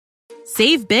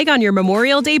Save big on your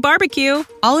Memorial Day barbecue,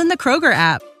 all in the Kroger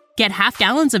app. Get half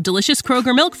gallons of delicious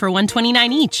Kroger milk for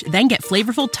 $1.29 each. Then get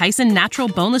flavorful Tyson natural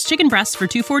boneless chicken breasts for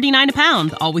 $2.49 a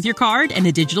pound, all with your card and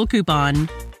a digital coupon.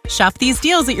 Shop these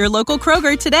deals at your local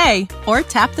Kroger today, or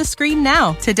tap the screen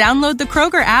now to download the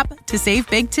Kroger app to save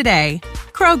big today.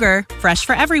 Kroger, fresh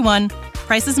for everyone.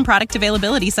 Prices and product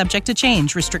availability subject to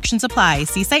change. Restrictions apply.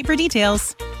 See site for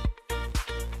details.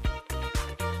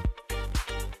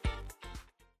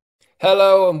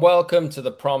 Hello and welcome to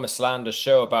the Promised Land, a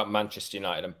show about Manchester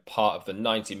United and part of the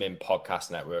 90 Min Podcast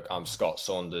Network. I'm Scott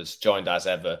Saunders, joined as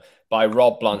ever by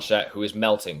Rob Blanchette, who is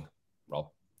melting. Rob,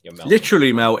 you're melting.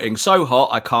 Literally melting. So hot,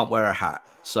 I can't wear a hat.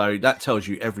 So that tells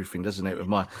you everything, doesn't it? With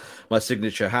my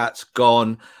signature hat's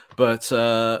gone. But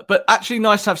actually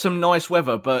nice to have some nice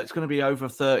weather. But it's going to be over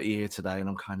 30 here today. And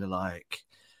I'm kind of like,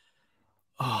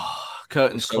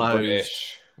 curtains closed.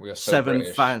 British. We are so seven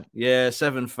British.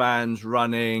 7 fans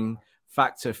running.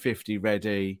 Factor 50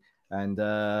 ready, and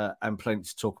plenty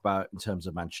to talk about in terms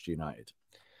of Manchester United.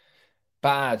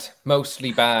 Bad,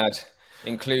 mostly bad,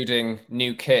 including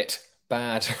new kit.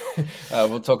 Bad.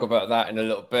 We'll talk about that in a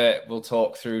little bit. We'll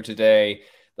talk through today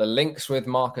the links with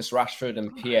Marcus Rashford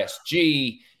and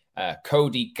PSG,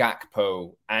 Cody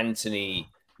Gakpo, Antony,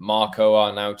 Marco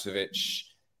Arnautovic,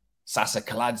 Sasa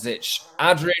Kalajdzic,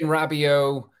 Adrian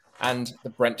Rabiot, and the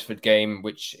Brentford game,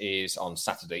 which is on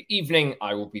Saturday evening.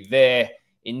 I will be there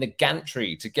in the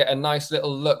gantry to get a nice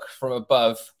little look from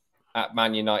above at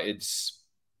Man United's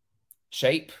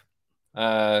shape.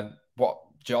 What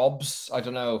jobs? I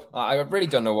don't know. I really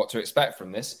don't know what to expect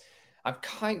from this. I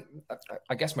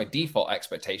guess my default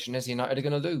expectation is United are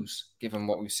going to lose, given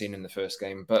what we've seen in the first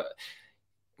game. But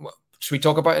should we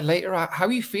talk about it later? How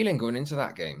are you feeling going into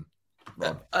that game,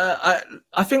 Rob?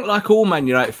 I think, like all Man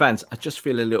United fans, I just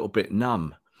feel a little bit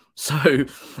numb. So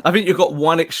I think you've got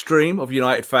one extreme of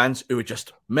United fans who are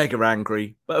just mega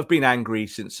angry, but have been angry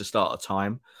since the start of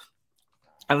time.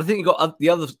 And I think you've got the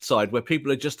other side where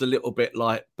people are just a little bit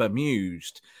like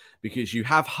bemused because you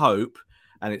have hope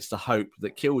and it's the hope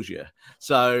that kills you.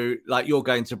 So like you're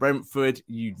going to Brentford,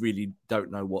 you really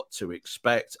don't know what to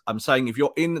expect. I'm saying if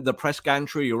you're in the press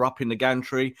gantry, you're up in the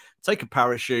gantry, take a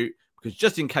parachute, because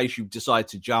just in case you decide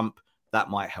to jump, that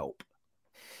might help.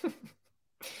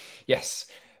 Yes.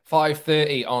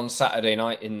 5:30 on Saturday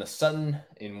night in the sun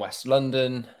in West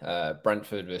London.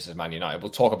 Brentford versus Man United.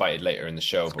 We'll talk about it later in the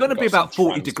show. It's going to be about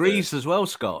 40 degrees as well,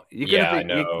 Scott. I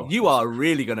know. You are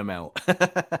really going to melt.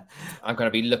 I'm going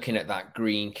to be looking at that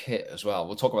green kit as well.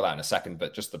 We'll talk about that in a second,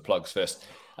 but just the plugs first.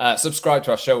 Subscribe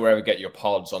to our show wherever you get your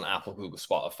pods on Apple, Google,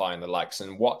 Spotify, and the likes.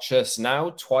 And watch us now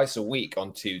twice a week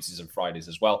on Tuesdays and Fridays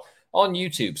as well on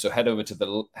YouTube. So head over to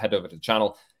the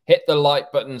channel. Hit the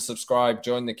like button, subscribe,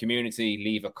 join the community,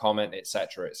 leave a comment,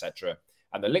 etc., etc.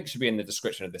 And the link should be in the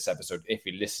description of this episode if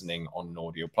you're listening on an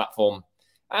audio platform.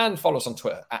 And follow us on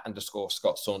Twitter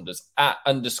 @_Scott Saunders,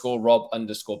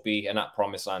 @_Rob_B, and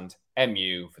 @PromiseLand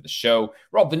MU for the show.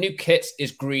 Rob, the new kit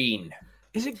is green.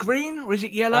 Is it green or is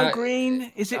it yellow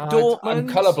green? Is it Dortmund? I'm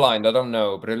colourblind. I don't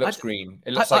know, but it looks green.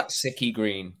 It looks like sicky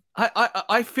green.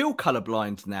 I feel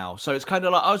colourblind now. So it's kind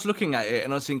of like I was looking at it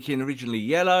and I was thinking originally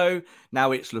yellow.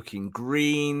 Now it's looking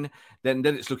green. Then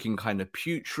it's looking kind of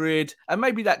putrid. And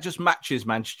maybe that just matches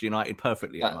Manchester United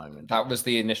perfectly at the moment. That was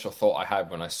the initial thought I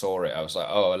had when I saw it. I was like,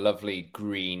 oh, a lovely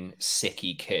green,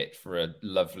 sicky kit for a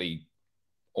lovely,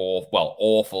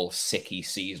 awful, sicky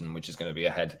season, which is going to be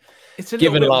ahead. It's a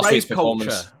little bit last week's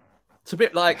performance. It's a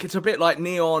bit like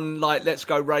neon, like let's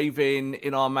go raving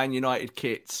in our Man United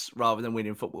kits rather than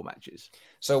winning football matches.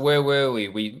 So where were we?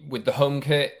 With the home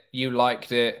kit, you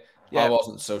liked it. Yeah. I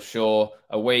wasn't so sure.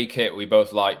 Away kit, we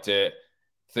both liked it.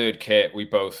 Third kit, we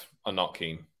both are not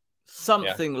keen.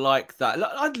 Something like that.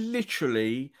 I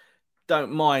literally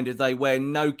don't mind if they wear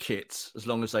no kits as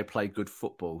long as they play good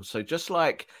football. So just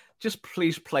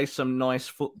please play some nice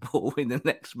football in the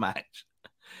next match.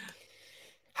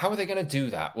 How are they going to do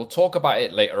that? We'll talk about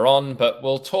it later on, but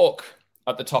we'll talk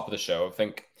at the top of the show, I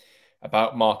think,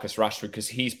 about Marcus Rashford because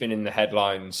he's been in the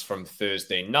headlines from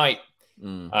Thursday night.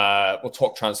 We'll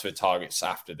talk transfer targets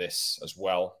after this as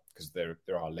well because there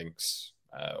are links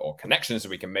or connections that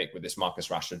we can make with this Marcus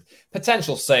Rashford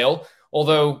potential sale,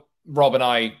 although Rob and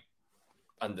I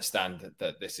understand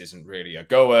that this isn't really a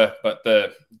goer, but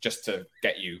just to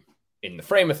get you in the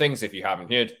frame of things, if you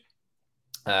haven't heard,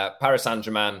 Paris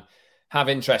Saint-Germain have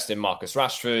interest in Marcus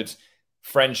Rashford.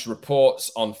 French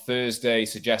reports on Thursday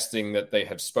suggesting that they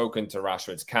have spoken to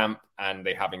Rashford's camp and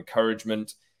they have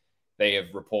encouragement. They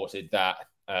have reported that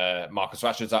Marcus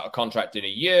Rashford's out of contract in a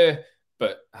year,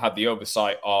 but had the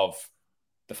oversight of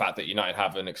the fact that United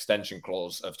have an extension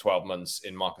clause of 12 months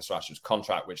in Marcus Rashford's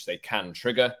contract, which they can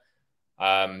trigger.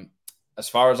 As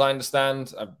far as I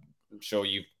understand, I'm sure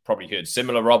you've probably heard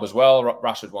similar, Rob, as well.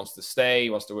 Rashford wants to stay,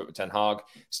 wants to work with Ten Hag.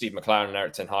 Steve McLaren and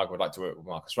Eric Ten Hag would like to work with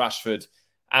Marcus Rashford.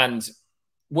 And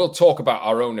we'll talk about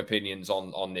our own opinions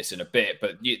on this in a bit,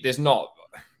 but there's not...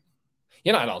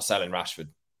 United aren't selling Rashford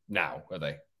now, are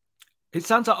they? It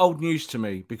sounds like old news to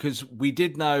me, because we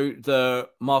did know that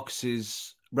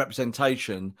Marcus's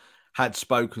representation had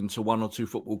spoken to one or two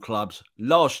football clubs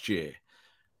last year.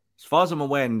 As far as I'm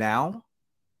aware now,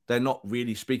 they're not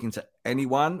really speaking to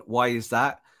anyone. Why is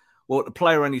that? Well, the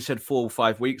player only said 4 or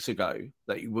 5 weeks ago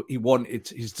that he wanted,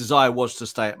 his desire was to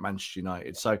stay at Manchester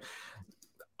United. So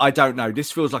I don't know.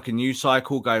 This feels like a news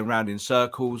cycle going round in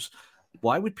circles.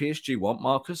 Why would PSG want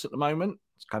Marcus at the moment?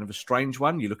 It's kind of a strange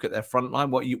one. You look at their front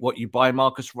line. What you buy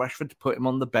Marcus Rashford to put him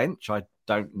on the bench? I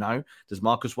don't know. Does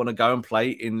Marcus want to go and play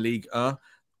in Ligue 1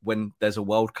 when there's a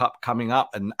World Cup coming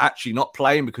up and actually not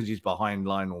playing because he's behind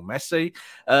Lionel Messi?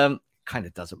 Kind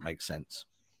of doesn't make sense.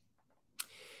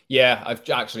 Yeah, I've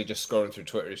actually just scrolling through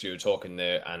Twitter as you were talking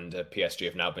there, and PSG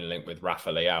have now been linked with Rafa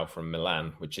Leao from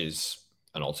Milan, which is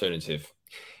an alternative.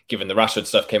 Given the Rashford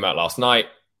stuff came out last night,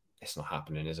 it's not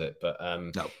happening, is it? But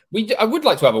no. I would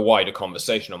like to have a wider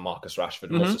conversation on Marcus Rashford.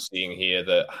 I'm also seeing here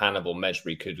that Hannibal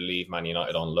Mejbri could leave Man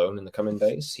United on loan in the coming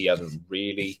days. He hasn't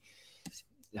really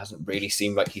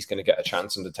seemed like he's going to get a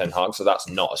chance under Ten Hag, so that's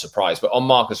not a surprise. But on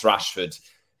Marcus Rashford,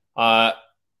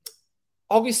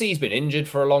 obviously he's been injured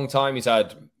for a long time. He's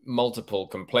had multiple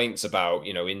complaints about,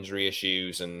 injury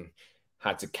issues and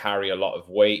had to carry a lot of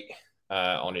weight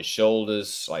on his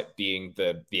shoulders, like being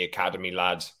the academy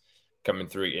lad coming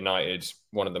through at United,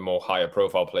 one of the more higher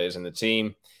profile players in the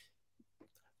team.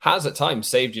 Has at times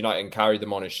saved United and carried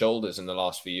them on his shoulders in the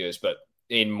last few years, but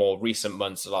in more recent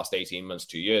months, the last 18 months,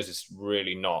 2 years, it's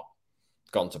really not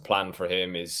gone to plan for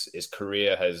him. His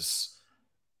career has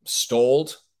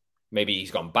stalled. Maybe he's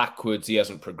gone backwards. He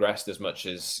hasn't progressed as much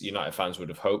as United fans would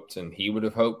have hoped and he would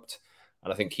have hoped.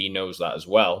 And I think he knows that as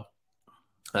well.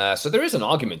 So there is an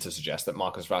argument to suggest that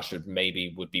Marcus Rashford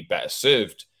maybe would be better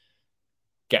served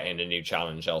getting a new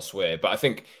challenge elsewhere. But I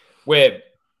think where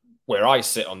I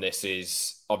sit on this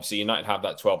is, obviously United have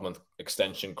that 12-month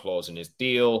extension clause in his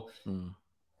deal.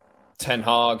 Ten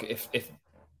Hag, if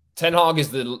Ten Hag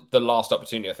is the last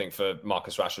opportunity, I think, for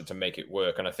Marcus Rashford to make it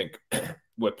work. And I think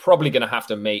we're probably going to have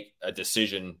to make a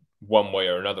decision one way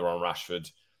or another on Rashford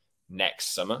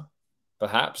next summer,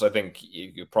 perhaps. I think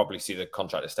you'll probably see the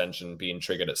contract extension being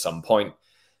triggered at some point,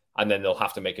 and then they'll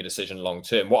have to make a decision long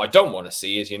term. What I don't want to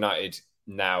see is United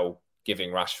now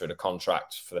giving Rashford a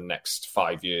contract for the next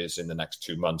 5 years in the next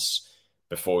 2 months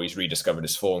before he's rediscovered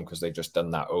his form, because they've just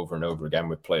done that over and over again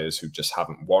with players who just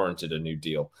haven't warranted a new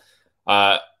deal.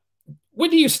 Where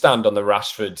do you stand on the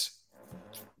Rashford?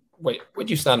 Where do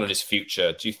you stand on his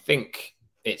future? Do you think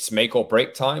it's make or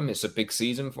break time? It's a big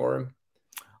season for him.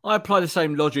 I apply the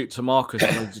same logic to Marcus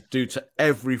as I do to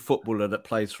every footballer that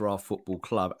plays for our football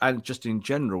club and just in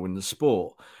general in the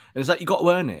sport. And it's like, you got to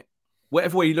earn it.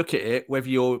 Whatever way you look at it, whether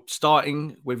you're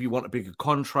starting, whether you want a bigger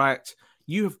contract,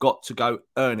 you have got to go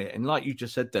earn it. And like you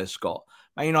just said there, Scott,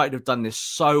 Man United have done this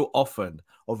so often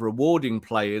of rewarding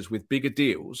players with bigger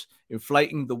deals,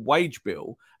 inflating the wage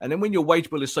bill. And then when your wage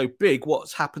bill is so big,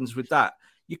 what happens with that?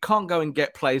 You can't go and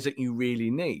get players that you really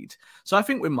need. So I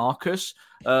think with Marcus,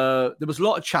 there was a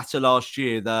lot of chatter last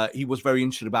year that he was very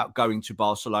interested about going to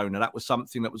Barcelona. That was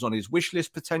something that was on his wish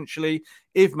list potentially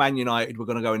if Man United were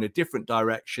going to go in a different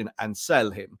direction and sell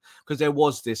him. Because there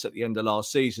was this at the end of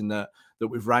last season that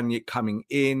with Rangnick coming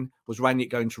in, was Rangnick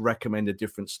going to recommend a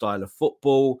different style of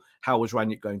football? How was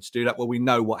Rangnick going to do that? Well, we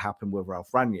know what happened with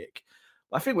Ralph Rangnick.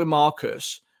 I think with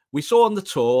Marcus, we saw on the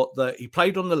tour that he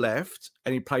played on the left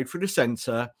and he played through the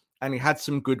centre and he had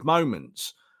some good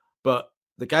moments. But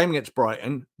the game against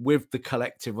Brighton with the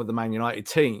collective of the Man United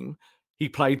team, he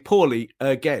played poorly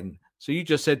again. So you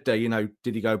just said there,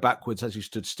 did he go backwards as he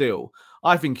stood still?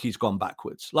 I think he's gone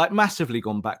backwards, like massively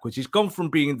gone backwards. He's gone from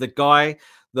being the guy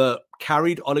that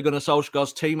carried Ole Gunnar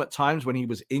Solskjaer's team at times when he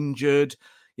was injured,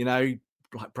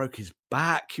 like broke his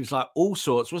back. He was like all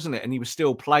sorts, wasn't it? And he was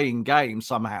still playing games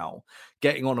somehow,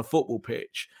 getting on a football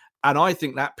pitch. And I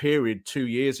think that period 2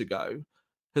 years ago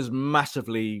has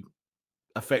massively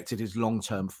affected his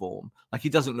long-term form. Like he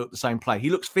doesn't look the same player.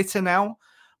 He looks fitter now,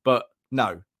 but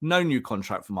no new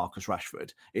contract for Marcus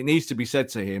Rashford. It needs to be said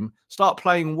to him, start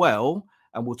playing well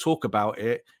and we'll talk about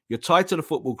it. You're tied to the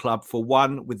football club for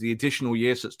one with the additional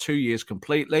years, so that's 2 years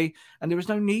completely. And there is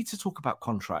no need to talk about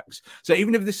contracts. So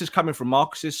even if this is coming from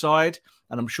Marcus's side,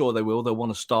 and I'm sure they'll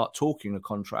want to start talking a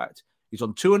contract. He's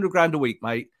on 200 grand a week,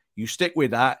 mate. You stick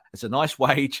with that. It's a nice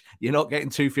wage. You're not getting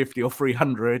 250 or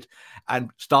 300, and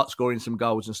start scoring some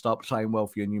goals and start playing well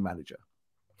for your new manager.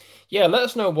 Yeah, let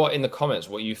us know in the comments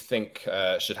what you think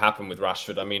should happen with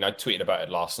Rashford. I mean, I tweeted about it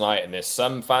last night, and there's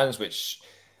some fans which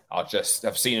are just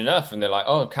have seen enough, and they're like,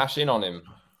 "Oh, cash in on him,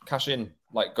 cash in,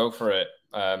 like go for it,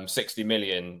 60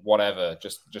 million, whatever,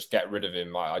 just get rid of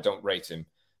him. I don't rate him,"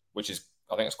 which is,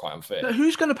 I think it's quite unfair. But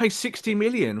who's going to pay 60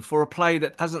 million for a player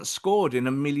that hasn't scored in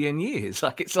a million years?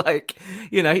 Like, it's like,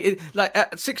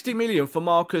 at 60 million for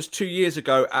Marcus 2 years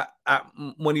ago at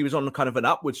when he was on kind of an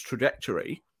upwards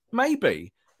trajectory,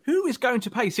 maybe. Who is going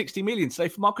to pay 60 million, say,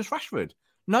 for Marcus Rashford?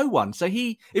 No one. So if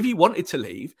he wanted to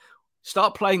leave,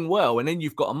 start playing well, and then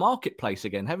you've got a marketplace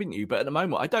again, haven't you? But at the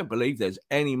moment, I don't believe there's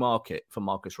any market for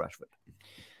Marcus Rashford.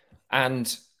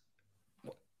 And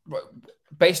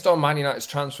based on Man United's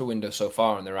transfer window so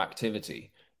far and their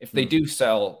activity, if they do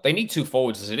sell, they need 2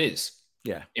 forwards as it is.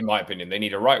 Yeah. In my opinion, they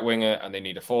need a right winger and they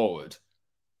need a forward.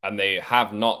 And they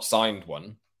have not signed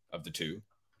one of the 2.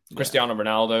 Yeah. Cristiano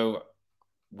Ronaldo,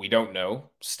 we don't know.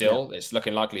 Still, It's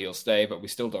looking likely he'll stay, but we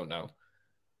still don't know.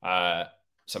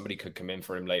 Somebody could come in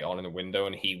for him late on in the window,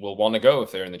 and he will want to go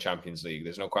if they're in the Champions League.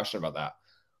 There's no question about that.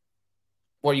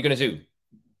 What are you going to do?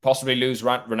 Possibly lose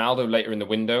Ronaldo later in the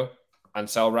window and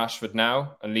sell Rashford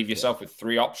now and leave yourself with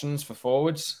 3 options for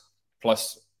forwards,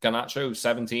 plus Garnacho, who's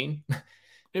 17.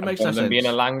 It makes no sense. Being a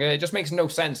Langer, it just makes no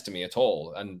sense to me at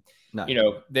all. And,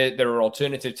 there are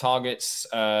alternative targets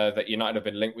that United have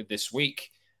been linked with this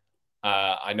week.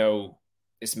 I know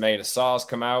Ismail Assar's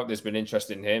come out. There's been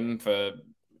interest in him for,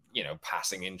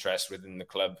 passing interest within the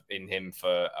club in him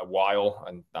for a while.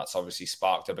 And that's obviously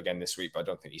sparked up again this week, but I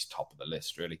don't think he's top of the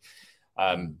list, really.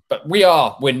 But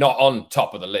we're not on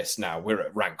top of the list now. We're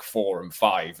at rank 4 and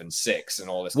 5 and 6 and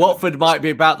all this. Watford might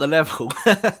be about the level.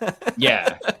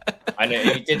 Yeah. I know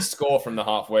he did score from the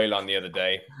halfway line the other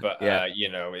day, but,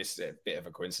 it's a bit of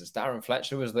a coincidence. Darren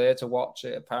Fletcher was there to watch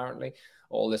it, apparently.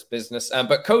 All this business.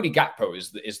 But Cody Gakpo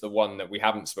is the one that we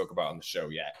haven't spoke about on the show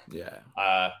yet. Yeah.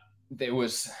 It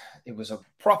was a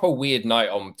proper weird night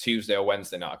on Tuesday or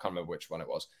Wednesday night. I can't remember which one it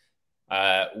was.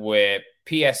 Where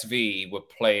PSV were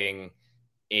playing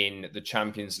in the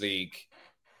Champions League.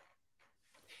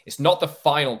 It's not the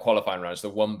final qualifying round, it's the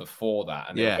one before that.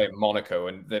 And they were playing Monaco,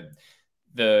 and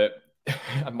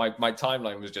my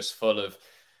timeline was just full of,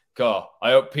 God,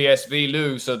 I hope PSV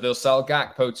lose so they'll sell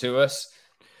Gakpo to us.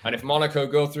 And if Monaco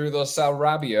go through, they'll sell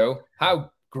Rabiot.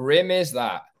 How grim is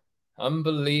that?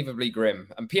 Unbelievably grim.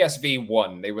 And PSV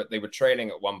won. They were trailing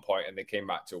at one point and they came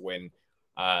back to win.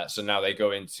 So now they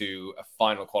go into a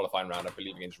final qualifying round, I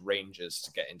believe, against Rangers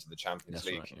to get into the Champions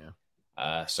League. Right,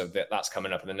 yeah. So that's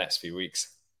coming up in the next few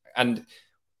weeks. And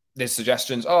there's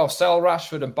suggestions, sell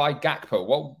Rashford and buy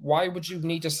Gakpo. Why would you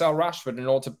need to sell Rashford in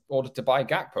order to buy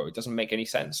Gakpo? It doesn't make any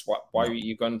sense. Why are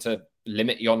you going to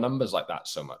limit your numbers like that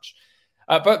so much?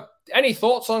 But any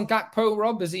thoughts on Gakpo,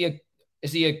 Rob? Is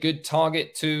he a good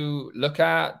target to look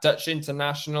at? Dutch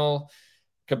international,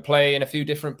 could play in a few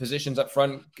different positions up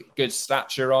front. Good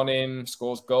stature on him,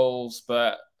 scores goals,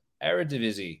 but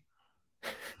Eredivisie.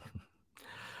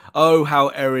 Oh, how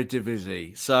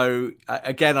Eredivisie. So,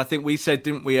 again, I think we said,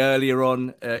 didn't we, earlier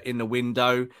on in the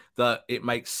window that it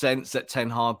makes sense that Ten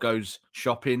Hag goes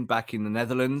shopping back in the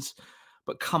Netherlands.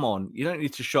 But come on, you don't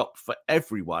need to shop for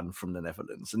everyone from the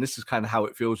Netherlands. And this is kind of how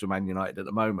it feels with Man United at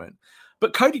the moment.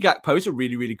 But Cody Gakpo is a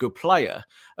really, really good player.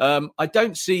 I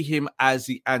don't see him as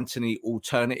the Antony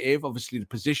alternative. Obviously, the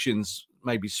positions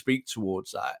maybe speak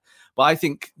towards that. But I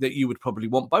think that you would probably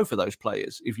want both of those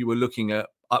players if you were looking at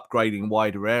upgrading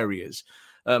wider areas.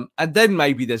 And then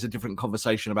maybe there's a different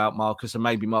conversation about Marcus, and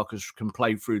maybe Marcus can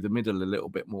play through the middle a little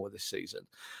bit more this season.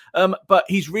 But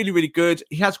he's really, really good.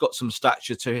 He has got some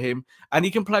stature to him, and he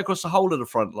can play across the whole of the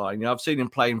front line. I've seen him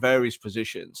play in various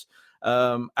positions.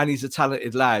 And he's a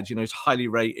talented lad, he's highly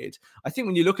rated. I think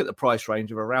when you look at the price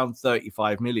range of around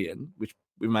 35 million, which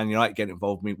with Man United getting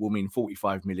involved will mean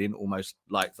 45 million, almost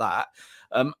like that.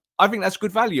 I think that's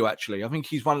good value, actually. I think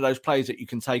he's one of those players that you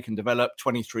can take and develop,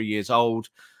 23 years old,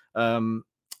 and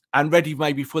ready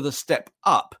maybe for the step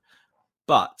up.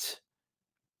 But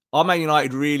are Man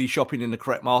United really shopping in the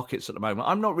correct markets at the moment?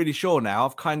 I'm not really sure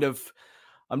now.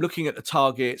 I'm looking at the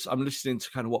targets. I'm listening to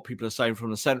kind of what people are saying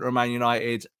from the centre of Man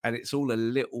United, and it's all a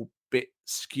little bit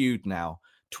skewed now.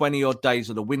 20 odd days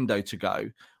of the window to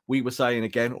go. We were saying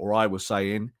again, or I was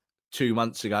saying 2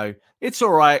 months ago, it's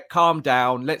all right, calm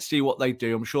down. Let's see what they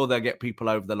do. I'm sure they'll get people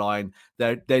over the line.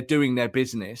 They're doing their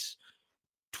business.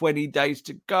 20 days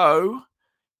to go.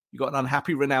 You got an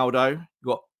unhappy Ronaldo. You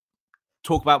got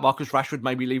talk about Marcus Rashford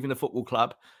maybe leaving the football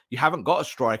club. You haven't got a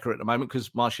striker at the moment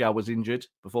because Martial was injured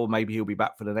before. Maybe he'll be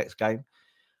back for the next game.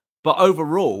 But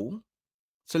overall,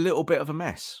 it's a little bit of a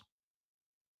mess.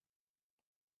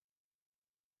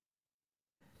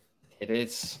 It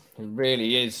is. It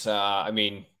really is.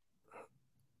 Am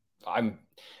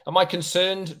I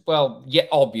concerned? Well, yeah,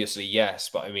 obviously, yes.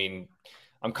 But I mean,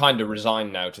 I'm kind of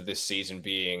resigned now to this season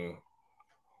being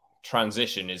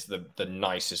transition is the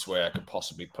nicest way I could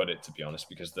possibly put it, to be honest,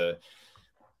 because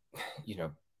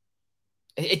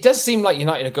it does seem like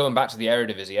United are going back to the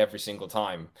Eredivisie every single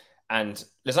time. And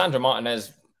Lisandro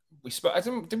Martinez,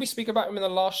 did we speak about him in the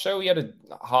last show? He had a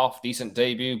half decent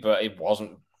debut, but it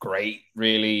wasn't great,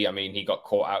 really. I mean, he got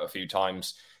caught out a few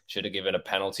times, should have given a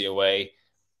penalty away.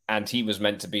 And he was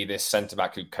meant to be this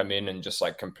centre-back who'd come in and just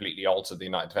like completely alter the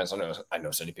United defence. I know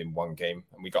it's only been one game,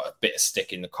 and we got a bit of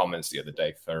stick in the comments the other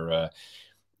day for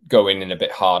going in a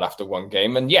bit hard after one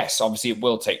game. And yes, obviously it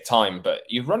will take time, but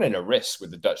you're running a risk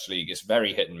with the Dutch league. It's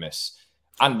very hit and miss.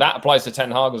 And that applies to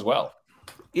Ten Hag as well.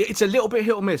 It's a little bit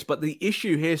hit or miss, but the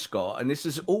issue here, Scott, and this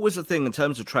is always a thing in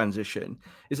terms of transition,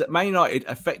 is that Man United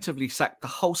effectively sacked the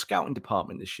whole scouting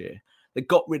department this year. They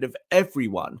got rid of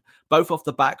everyone, both off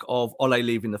the back of Ole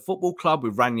leaving the football club,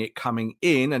 with Rabiot coming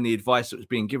in and the advice that was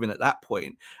being given at that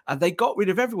point. And they got rid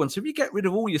of everyone. So if you get rid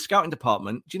of all your scouting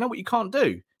department, do you know what you can't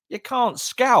do? You can't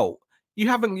scout.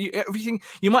 Everything.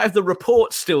 You might have the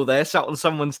reports still there, sat on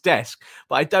someone's desk,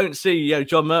 but I don't see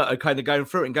John Murtough kind of going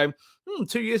through it and going,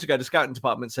 2 years ago, the scouting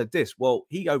department said this. Well,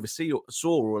 he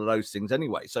saw all of those things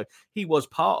anyway. So he was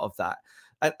part of that.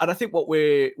 And I think what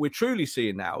we're truly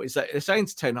seeing now is that they're saying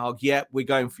to Ten Hag, yeah, we're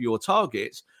going for your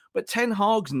targets, but Ten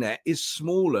Hag's net is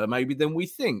smaller maybe than we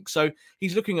think. So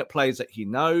he's looking at players that he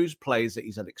knows, players that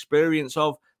he's had experience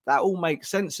of. That all makes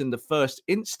sense in the first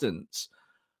instance.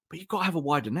 But you've got to have a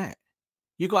wider net.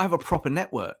 You've got to have a proper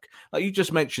network. Like you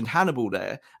just mentioned Hannibal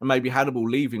there, and maybe Hannibal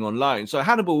leaving on loan. So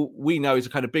Hannibal, we know, is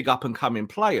a kind of big up-and-coming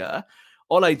player.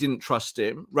 Ole didn't trust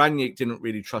him. Rangnick didn't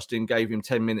really trust him, gave him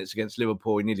 10 minutes against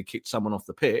Liverpool. He nearly kicked someone off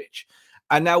the pitch.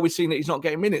 And now we're seeing that he's not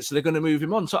getting minutes, so they're going to move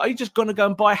him on. So are you just going to go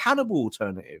and buy a Hannibal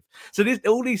alternative? So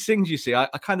all these things you see, I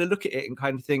kind of look at it and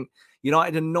kind of think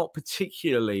United are not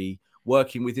particularly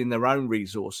working within their own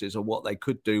resources or what they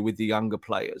could do with the younger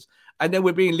players. And then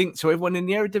we're being linked to everyone in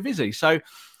the Eredivisie. So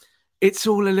it's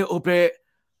all a little bit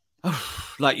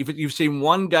like you've seen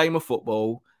one game of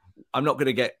football. I'm not going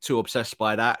to get too obsessed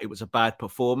by that. It was a bad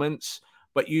performance,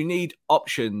 but you need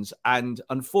options. And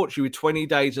unfortunately, with 20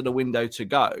 days of the window to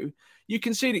go, you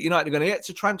can see that United are going to get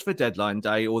to transfer deadline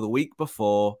day or the week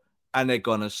before, and they're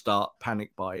going to start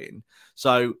panic buying.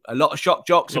 So a lot of shock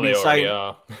jocks have been saying,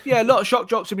 a lot of shock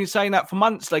jocks have been saying that for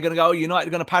months. They're going to go, United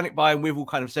are going to panic buy. And we've all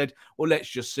kind of said, well, let's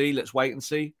just see, let's wait and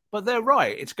see. But they're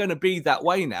right. It's going to be that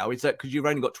way now. Is that because you've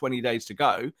only got 20 days to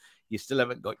go? You still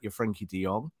haven't got your Frankie de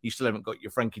Jong. You still haven't got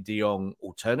your Frankie de Jong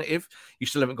alternative. You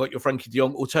still haven't got your Frankie de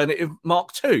Jong alternative Mark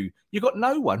II. You've got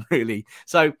no one, really.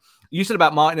 So you said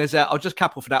about Martinez there. I'll just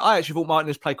cap off for that. I actually thought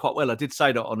Martinez played quite well. I did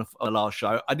say that on the last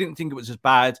show. I didn't think it was as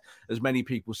bad as many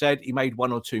people said. He made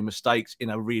one or two mistakes in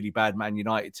a really bad Man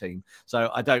United team. So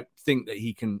I don't think that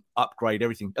he can upgrade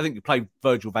everything. I think you play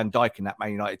Virgil van Dijk in that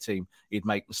Man United team, he'd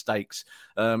make mistakes.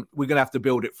 We're going to have to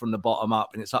build it from the bottom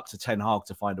up, and it's up to Ten Hag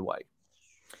to find a way.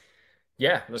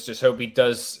 Yeah, let's just hope he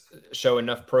does show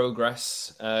enough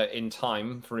progress in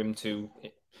time for him to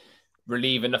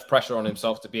relieve enough pressure on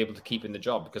himself to be able to keep in the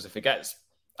job. Because if it gets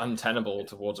untenable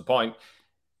towards a point,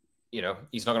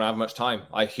 he's not going to have much time.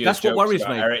 I hear that's what worries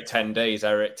me. Eric 10 days,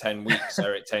 Eric 10 weeks,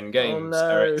 Eric 10 games,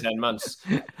 Eric 10 months.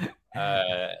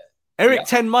 Eric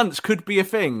 10 months could be a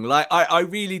thing. Like I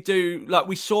really do. Like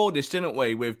we saw this, didn't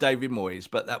we, with David Moyes?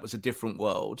 But that was a different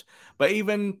world. But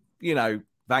even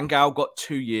Van Gaal got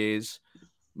 2 years.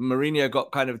 Mourinho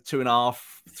got kind of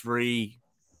 2.5,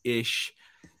 3-ish.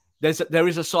 There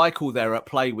is a cycle there at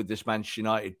play with this Manchester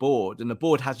United board, and the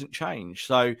board hasn't changed.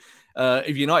 So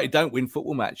if United don't win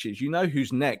football matches, you know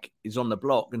whose neck is on the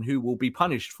block and who will be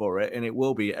punished for it, and it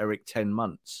will be Eric 10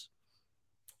 months.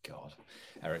 God,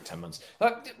 Eric 10 months.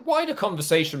 Wider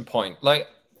conversation point.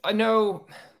 I know,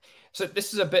 so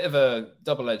this is a bit of a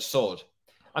double-edged sword.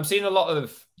 I'm seeing a lot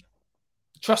of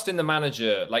trust in the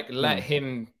manager, let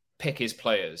him pick his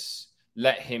players,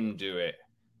 let him do it.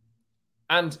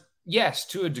 And yes,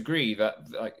 to a degree that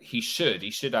he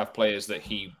should have players that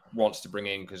he wants to bring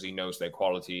in because he knows their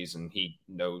qualities and he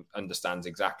understands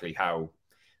exactly how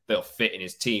they'll fit in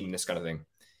his team, this kind of thing.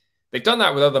 They've done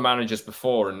that with other managers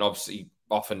before and obviously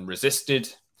often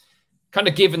resisted, kind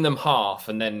of giving them half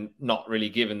and then not really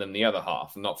giving them the other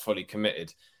half and not fully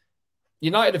committed.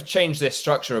 United have changed their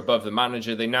structure above the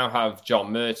manager. They now have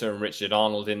John Murtough and Richard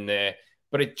Arnold in there.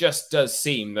 But it just does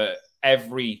seem that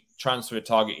every transfer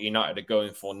target United are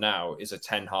going for now is a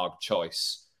Ten Hag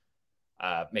choice.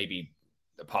 Maybe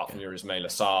apart from your Ismail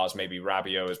Assars, maybe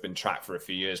Rabiot has been tracked for a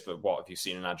few years, but what have you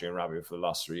seen in Adrien Rabiot for the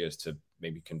last 3 years to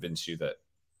maybe convince you that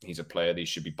he's a player that you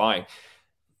should be buying?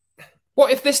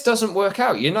 What if this doesn't work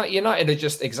out? United are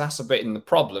just exacerbating the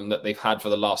problem that they've had for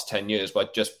the last 10 years by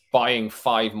just buying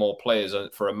 5 more players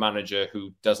for a manager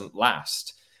who doesn't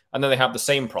last. And then they have the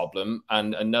same problem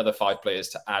and another 5 players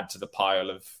to add to the pile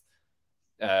of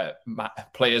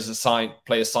players signed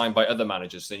by other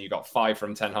managers. Then you got 5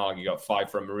 from Ten Hag, you got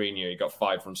 5 from Mourinho, you got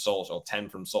 5 from Solskjaer, or 10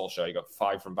 from Solskjaer, you got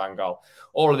 5 from Van Gaal.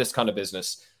 All of this kind of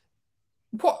business.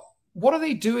 What are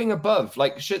they doing above?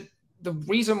 Like, the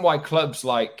reason why clubs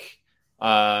like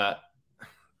I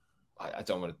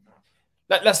don't want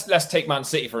to. Let's take Man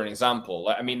City for an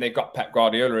example. I mean, they've got Pep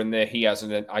Guardiola in there. He has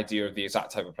an idea of the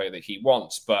exact type of player that he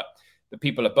wants, but the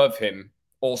people above him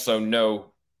also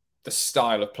know the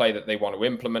style of play that they want to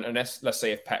implement. And let's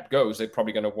say if Pep goes, they're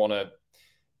probably going to want to,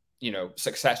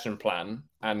 succession plan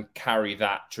and carry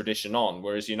that tradition on.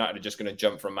 Whereas United are just going to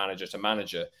jump from manager to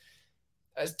manager.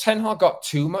 Has Ten Hag got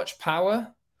too much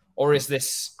power, or is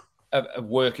this a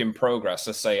work in progress?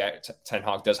 Let's say Ten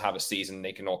Hag does have a season,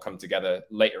 they can all come together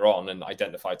later on and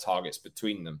identify targets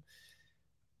between them.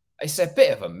 It's a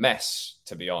bit of a mess,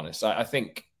 to be honest. I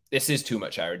think this is too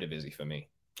much Eredivisie for me.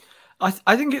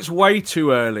 I think it's way too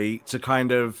early to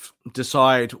kind of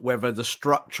decide whether the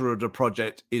structure of the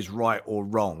project is right or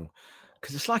wrong.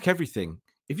 Because it's like everything.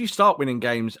 If you start winning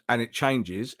games and it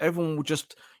changes, everyone will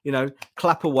just,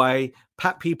 clap away,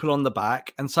 pat people on the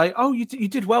back and say, oh, you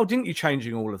did well, didn't you,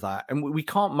 changing all of that? And we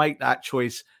can't make that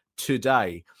choice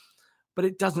today. But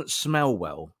it doesn't smell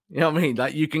well. You know what I mean?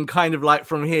 Like, you can kind of, like,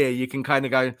 from here, you can kind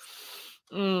of go,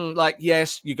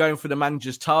 yes, you're going for the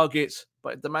manager's targets,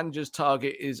 but the manager's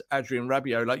target is Adrien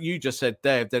Rabiot. Like you just said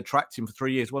there, they've tracked him for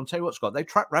 3 years. Well, I'll tell you what, Scott, they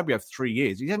tracked Rabiot for 3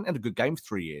 years. He hasn't had a good game for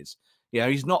 3 years.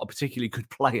 He's not a particularly good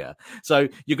player. So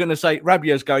you're going to say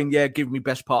Rabiot's going, give me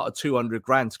best part of 200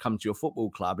 grand to come to your football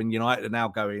club. And United are now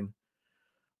going,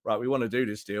 right, we want to do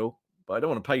this deal, but I don't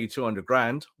want to pay you 200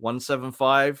 grand,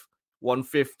 175,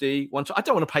 150, I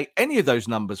don't want to pay any of those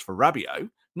numbers for Rabiot.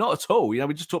 Not at all.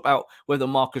 We just talked about whether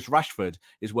Marcus Rashford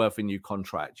is worth a new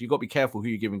contract. You've got to be careful who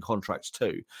you're giving contracts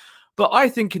to. But I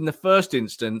think in the first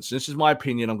instance, this is my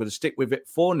opinion, I'm going to stick with it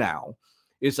for now,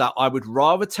 is that I would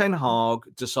rather Ten Hag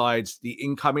decides the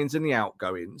incomings and the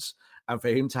outgoings and for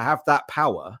him to have that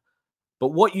power.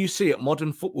 But what you see at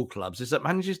modern football clubs is that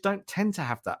managers don't tend to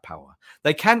have that power.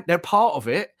 They're part of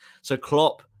it. So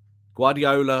Klopp,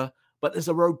 Guardiola, but there's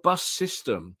a robust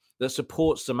system that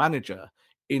supports the manager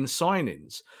in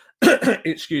signings.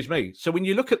 Excuse me. So when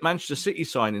you look at Manchester City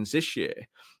signings this year,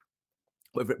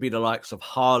 whether it be the likes of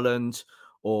Haaland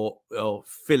or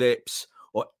Phillips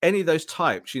or any of those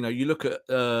types, you look at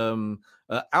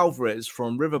Alvarez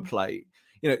from River Plate,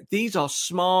 these are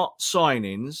smart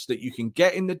signings that you can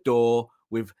get in the door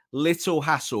with little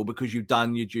hassle because you've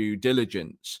done your due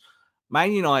diligence.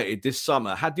 Man United this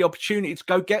summer had the opportunity to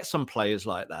go get some players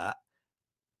like that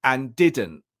and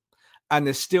didn't. And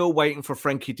they're still waiting for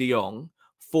Frankie de Jong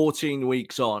 14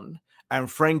 weeks on. And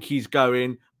Frankie's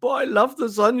going, but I love the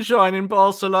sunshine in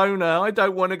Barcelona. I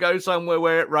don't want to go somewhere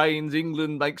where it rains.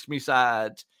 England makes me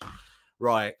sad.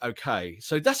 Right, okay.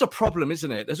 So that's a problem,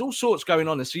 isn't it? There's all sorts going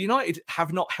on. And so United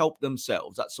have not helped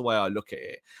themselves. That's the way I look at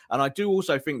it. And I do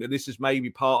also think that this is maybe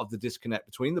part of the disconnect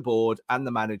between the board and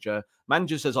the manager.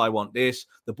 Manager says, I want this.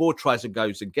 The board tries and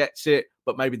goes and gets it,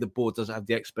 but maybe the board doesn't have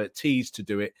the expertise to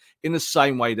do it in the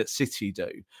same way that City do,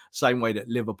 same way that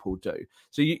Liverpool do.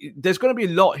 So there's going to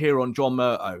be a lot here on John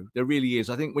Murtough. There really is.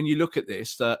 I think when you look at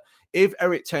this, that if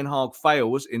Eric Ten Hag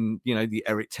fails in, the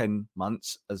Eric 10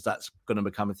 months, as that's going to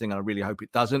become a thing, and I really hope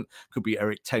it doesn't, could be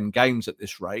Eric 10 games at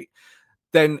this rate,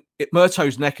 then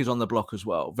Murtaugh's neck is on the block as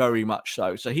well, very much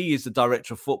so. So he is the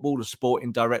director of football, the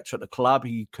sporting director at the club.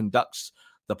 He conducts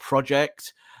the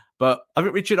project. But I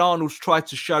think Richard Arnold's tried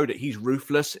to show that he's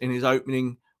ruthless in his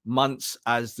opening months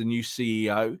as the new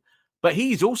CEO. But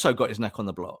he's also got his neck on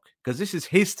the block because this is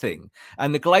his thing.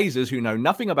 And the Glazers, who know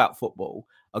nothing about football,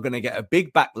 are going to get a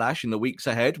big backlash in the weeks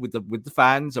ahead with the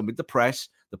fans and with the press.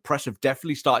 The press have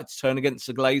definitely started to turn against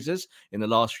the Glazers in the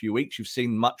last few weeks. You've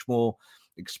seen much more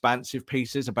expansive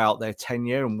pieces about their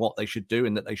tenure and what they should do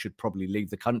and that they should probably leave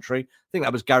the country. I think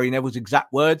that was Gary Neville's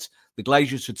exact words. The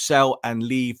Glazers should sell and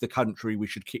leave the country. We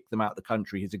should kick them out of the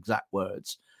country, his exact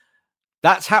words.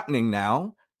 That's happening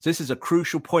now. So this is a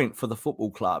crucial point for the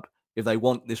football club if they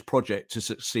want this project to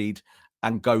succeed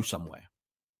and go somewhere.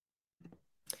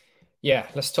 Yeah,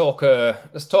 let's talk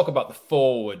about the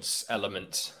forwards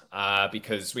element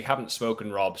because we haven't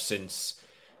spoken, Rob, since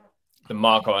the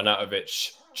Marko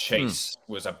Arnautovic chase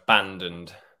was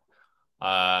abandoned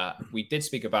We did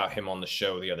speak about him on the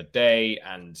show the other day,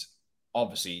 and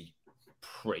obviously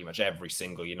pretty much every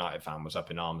single United fan was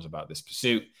up in arms about this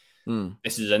pursuit.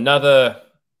 This is another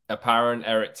apparent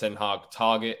Erik ten Hag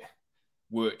target.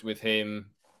 Worked with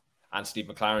him, and Steve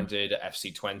McLaren did at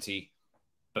FC20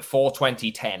 before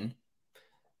 2010.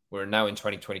 We're now in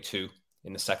 2022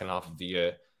 in the second half of the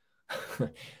year.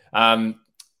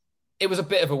 It was a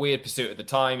bit of a weird pursuit at the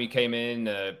time. He came in,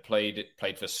 played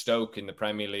for Stoke in the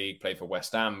Premier League, played for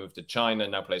West Ham, moved to China,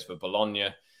 now plays for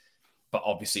Bologna. But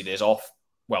obviously there's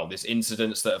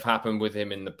incidents that have happened with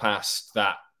him in the past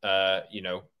that,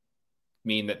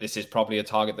 mean that this is probably a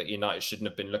target that United shouldn't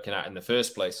have been looking at in the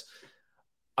first place.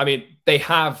 I mean, they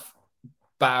have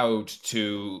bowed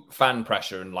to fan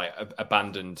pressure and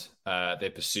abandoned their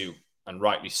pursuit, and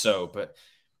rightly so, but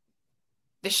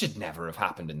this should never have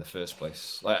happened in the first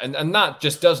place. And that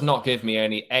just does not give me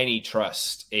any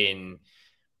trust in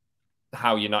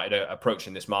how United are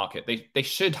approaching this market. They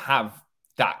should have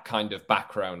that kind of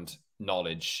background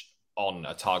knowledge on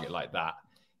a target like that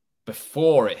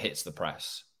before it hits the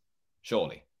press,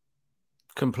 surely.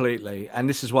 Completely. And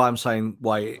this is why I'm saying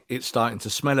why it's starting to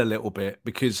smell a little bit,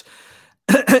 because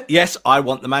yes, I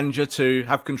want the manager to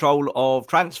have control of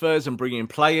transfers and bring in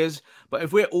players. But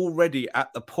if we're already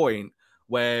at the point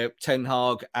where Ten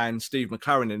Hag and Steve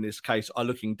McLaren, in this case, are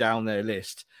looking down their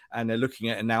list and they're looking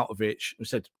at Arnautovic, who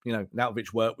said,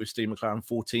 Arnautovic worked with Steve McLaren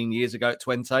 14 years ago at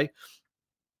Twente.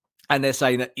 And they're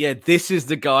saying that, yeah, this is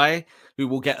the guy who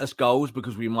will get us goals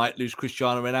because we might lose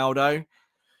Cristiano Ronaldo.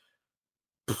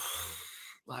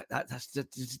 Like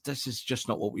this is just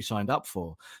not what we signed up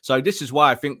for. So this is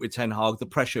why I think with Ten Hag, the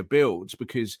pressure builds,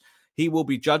 because he will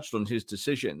be judged on his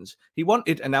decisions. He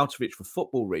wanted Arnautovic for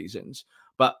football reasons,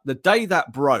 but the day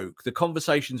that broke, the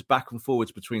conversations back and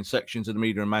forwards between sections of the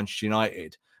media and Manchester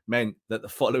United meant that the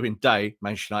following day,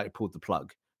 Manchester United pulled the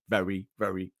plug very,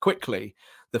 very quickly.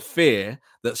 The fear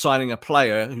that signing a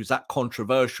player who's that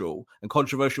controversial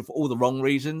for all the wrong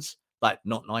reasons, like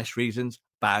not nice reasons,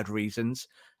 bad reasons,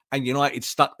 and United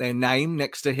stuck their name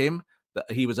next to him, that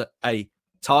he was a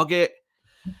target.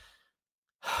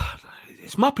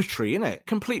 It's muppetry, isn't it?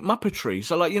 Complete muppetry.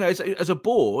 So, as a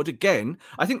board, again,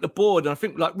 I think the board, and I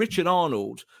think Richard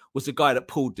Arnold was the guy that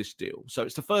pulled this deal. So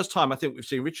it's the first time I think we've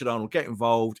seen Richard Arnold get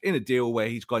involved in a deal where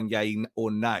he's gone yay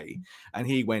or nay. And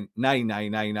he went, nay, nay,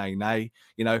 nay, nay, nay.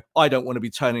 I don't want to be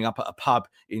turning up at a pub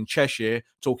in Cheshire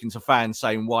talking to fans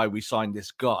saying why we signed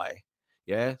this guy.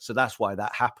 Yeah, so that's why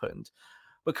that happened.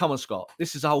 But come on, Scott,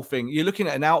 this is the whole thing. You're looking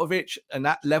at Arnautovic and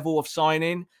that level of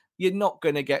signing, you're not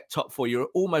going to get top four. You're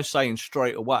almost saying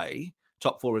straight away,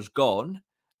 top four is gone,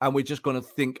 and we're just going to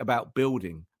think about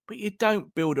building. But you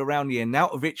don't build around the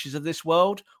Arnautovics of this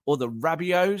world or the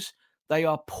Rabiots. They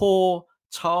are poor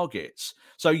targets.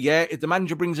 So, yeah, if the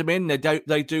manager brings them in,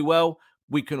 they do well,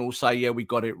 we can all say, yeah, we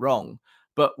got it wrong.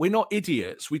 But we're not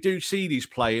idiots. We do see these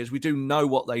players. We do know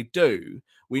what they do.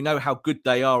 We know how good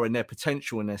they are and their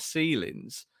potential and their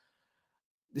ceilings.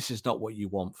 This is not what you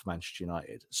want for Manchester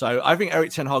United. So I think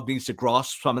Erik ten Hag needs to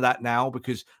grasp some of that now,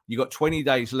 because you've got 20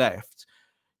 days left.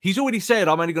 He's already said,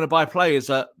 I'm only going to buy players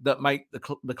that make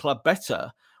the club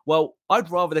better. Well,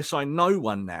 I'd rather they sign no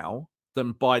one now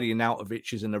than buy the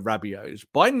Arnautovics and the Rabiots.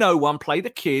 Buy no one, play the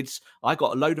kids. I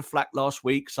got a load of flack last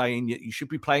week saying that you should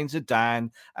be playing Zidane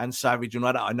and Savage and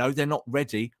all that. I know they're not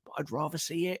ready, but I'd rather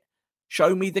see it.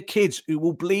 Show me the kids who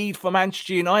will bleed for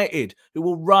Manchester United, who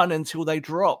will run until they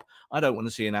drop. I don't want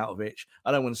to see Arnautovic.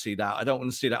 I don't want to see that. I don't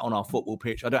want to see that on our football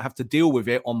pitch. I don't have to deal with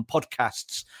it on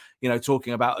podcasts,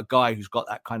 talking about a guy who's got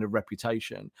that kind of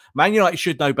reputation. Man United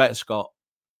should know better, Scott,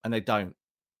 and they don't.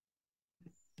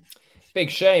 Big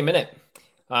shame, innit?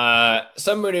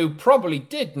 Someone who probably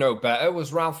did know better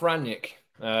was Ralf Rangnick.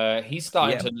 He's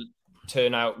starting to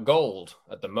turn out gold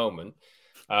at the moment.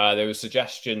 There were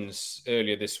suggestions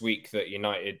earlier this week that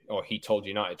he told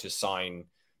United to sign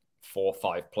 4 or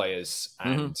 5 players,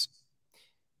 and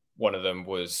one of them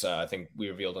was, I think we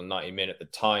revealed on 90 Min at the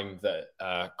time that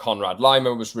Konrad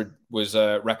Laimer was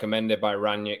recommended by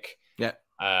Rangnick. Yeah.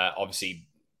 Obviously,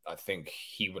 I think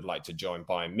he would like to join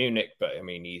Bayern Munich, but I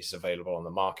mean, he's available on the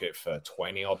market for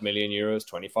 20-odd million euros,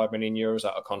 25 million euros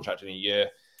out of contract in a year.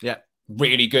 Yeah.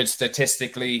 Really good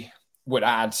statistically, would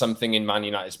add something in Man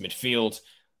United's midfield.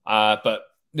 But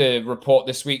the report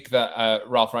this week that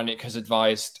Ralf Rangnick has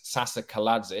advised Sasa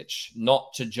Kalajdzic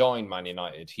not to join Man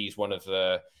United. He's one of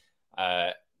the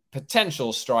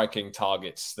potential striking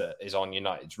targets that is on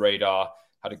United's radar.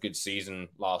 Had a good season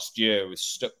last year with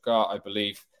Stuttgart, I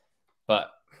believe.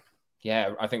 But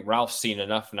yeah, I think Ralph's seen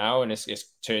enough now, and it's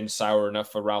turned sour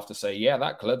enough for Ralph to say, yeah,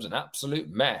 that club's an absolute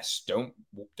mess.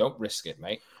 Don't risk it,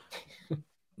 mate.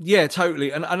 Yeah,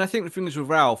 totally. And I think the thing is with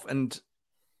Ralph, and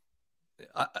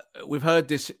we've heard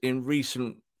this in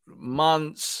recent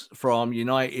months from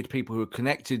United people who are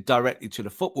connected directly to the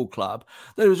football club,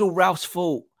 that it was all Ralph's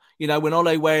fault. When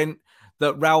Ole went,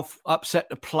 that Ralph upset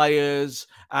the players,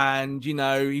 and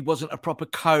he wasn't a proper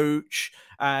coach,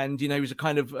 and he was a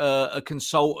kind of a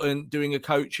consultant doing a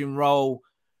coaching role.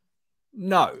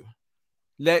 No,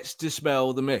 let's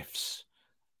dispel the myths.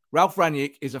 Ralph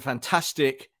Rangnick is a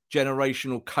fantastic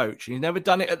generational coach. He's never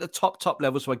done it at the top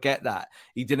level, so I get that.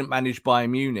 He didn't manage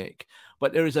Bayern Munich.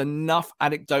 But there is enough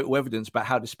anecdotal evidence about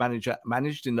how this manager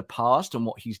managed in the past and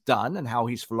what he's done and how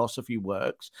his philosophy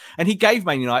works. And he gave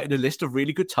Man United a list of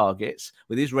really good targets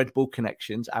with his Red Bull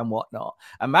connections and whatnot.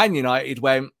 And Man United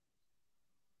went,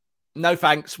 no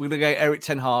thanks, we're going to get Erik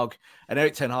ten Hag. And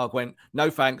Erik ten Hag went,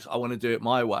 no thanks, I want to do it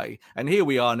my way. And here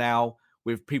we are now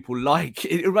with people like,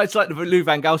 it's like the Louis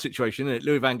van Gaal situation, isn't it?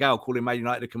 Louis van Gaal calling Man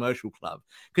United a commercial club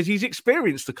because he's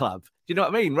experienced the club. Do you know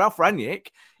what I mean? Ralph Rangnick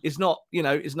is not,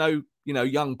 is no,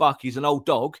 young buck. He's an old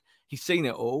dog. He's seen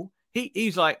it all.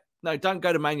 He's like, no, don't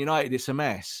go to Man United. It's a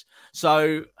mess.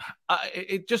 So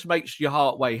it just makes your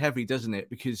heart weigh heavy, doesn't it?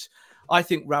 Because I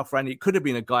think Ralph Rangnick could have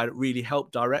been a guy that really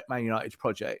helped direct Man United's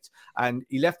project. And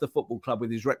he left the football club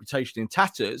with his reputation in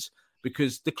tatters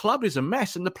because the club is a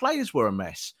mess and the players were a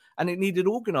mess and it needed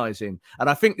organising. And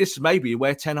I think this may be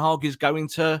where Ten Hag is going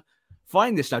to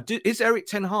find this now. Is Erik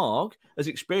Ten Hag as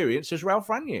experienced as Ralph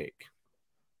Rangnick?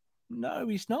 No,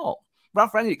 he's not.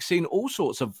 Ralph Rangnick's seen all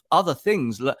sorts of other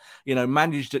things,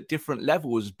 managed at different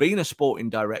levels, been a sporting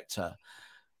director.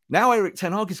 Now Erik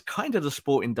ten Hag is kind of the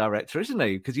sporting director, isn't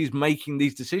he? Because he's making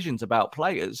these decisions about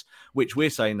players, which we're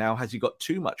saying now, has he got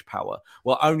too much power?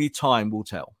 Well, only time will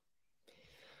tell.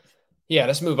 Yeah,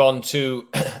 let's move on to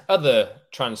other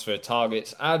transfer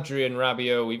targets. Adrien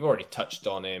Rabiot, we've already touched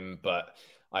on him, but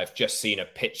I've just seen a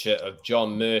picture of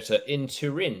John Murta in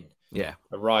Turin. Yeah.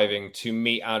 Arriving to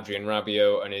meet Adrien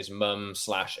Rabiot and his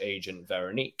mum/agent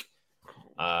Veronique.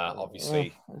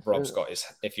 Obviously, Rob's got his,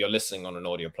 if you're listening on an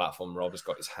audio platform, Rob has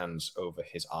got his hands over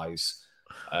his eyes,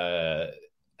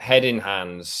 head in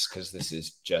hands, because this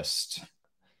is just,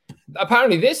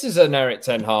 apparently this is an Erik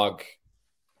ten Hag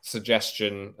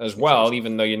suggestion as well,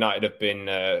 even though United have been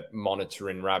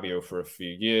monitoring Rabiot for a few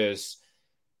years.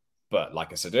 But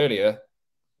like I said earlier,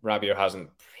 Rabiot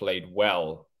hasn't played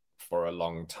well for a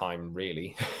long time,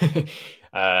 really.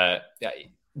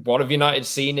 What have United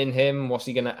seen in him? What's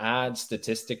he going to add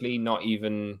statistically? Not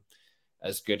even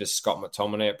as good as Scott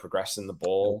McTominay at progressing the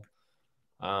ball.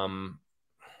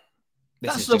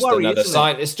 This is just another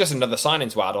sign. It's just another signing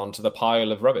to add on to the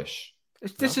pile of rubbish.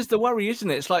 This is the worry,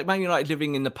 isn't it? It's like Man United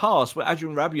living in the past where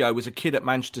Adrien Rabiot was a kid at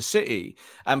Manchester City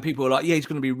and people were like, yeah, he's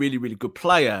going to be a really, really good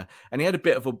player. And he had a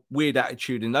bit of a weird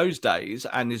attitude in those days.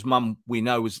 And his mum, we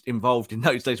know, was involved in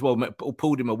those days. Well,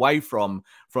 pulled him away from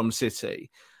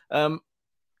City.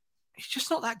 He's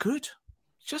just not that good.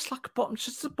 Just like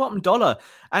just the bottom dollar.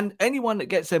 And anyone that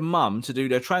gets their mum to do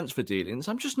their transfer dealings,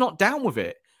 I'm just not down with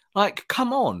it. Like,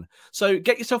 come on. So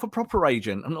get yourself a proper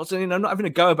agent. I'm not saying, I'm not having a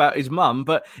go about his mum,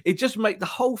 but it just the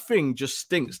whole thing just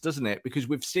stinks, doesn't it? Because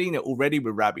we've seen it already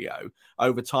with Rabiot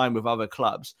over time with other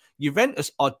clubs.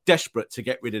 Juventus are desperate to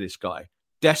get rid of this guy.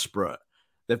 Desperate.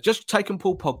 They've just taken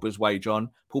Paul Pogba's wage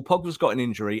on. Paul Pogba's got an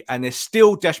injury and they're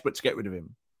still desperate to get rid of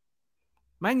him.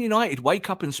 Man United, wake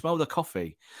up and smell the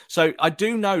coffee. So I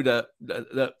do know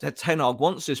that Ten Hag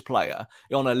wants this player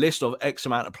on a list of X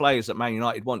amount of players that Man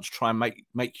United want to try and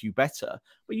make you better.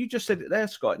 But you just said it there,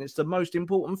 Scott, and it's the most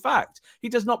important fact. He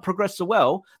does not progress the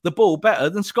ball better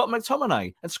than Scott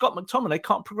McTominay. And Scott McTominay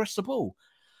can't progress the ball.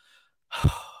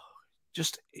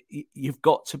 Just, you've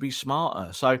got to be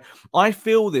smarter. So I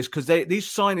feel this because these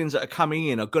signings that are coming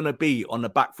in are going to be on the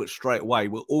back foot straight away.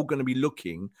 We're all going to be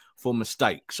looking for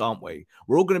mistakes, aren't we?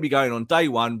 We're all going to be going on day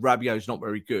one, Rabiot's not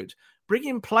very good. Bring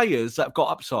in players that have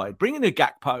got upside. Bring in a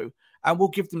Gakpo and we'll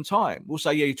give them time. We'll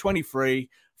say, yeah, you're 23,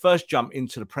 first jump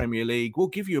into the Premier League. We'll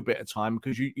give you a bit of time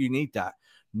because you need that.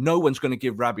 No one's going to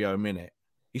give Rabiot a minute.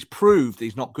 He's proved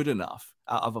he's not good enough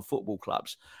at other football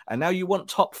clubs. And now you want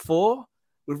top four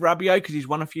with Rabiot because he's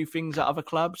won a few things at other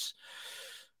clubs?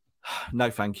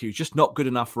 No, thank you. Just not good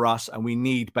enough for us, and we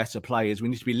need better players. We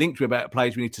need to be linked with better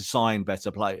players. We need to sign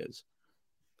better players.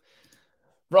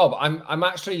 Rob, I'm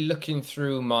actually looking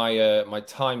through my my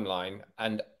timeline,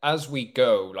 and as we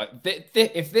go, like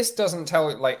if this doesn't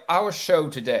tell, like our show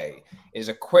today is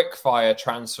a quick fire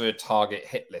transfer target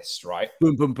hit list, right?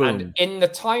 Boom, boom, boom. And in the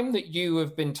time that you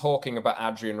have been talking about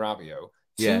Adrien Rabiot,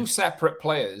 two separate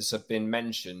players have been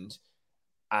mentioned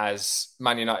as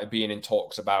Man United being in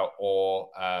talks about, or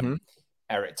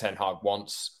Erik ten Hag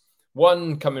wants.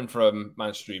 One coming from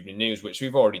Manchester Evening News, which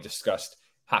we've already discussed,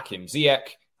 Hakim Ziyech.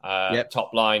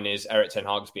 Top line is Eric Ten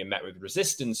Hag is being met with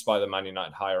resistance by the Man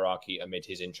United hierarchy amid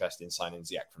his interest in signing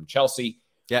Ziyech from Chelsea.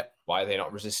 Yep. Why are they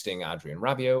not resisting Adrian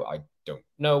Rabiot? I don't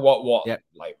know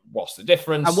what's the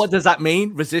difference. And what does that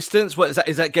mean? Resistance? What is that?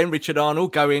 Is that again Richard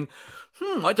Arnold going,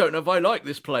 I don't know if I like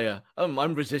this player.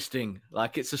 I'm resisting.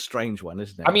 Like, it's a strange one,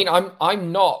 isn't it? I mean,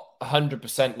 I'm not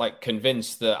 100% like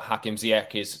convinced that Hakim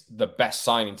Ziyech is the best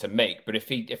signing to make, but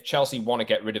if Chelsea want to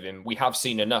get rid of him, we have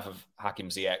seen enough of Hakim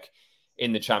Ziyech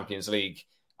in the Champions League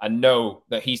and know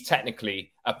that he's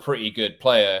technically a pretty good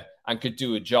player and could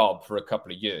do a job for a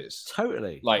couple of years.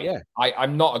 Totally.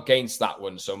 I'm not against that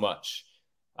one so much.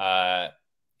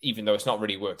 Even though it's not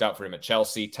really worked out for him at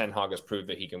Chelsea, Ten Hag has proved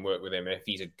that he can work with him. And if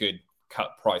he's a good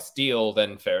cut price deal,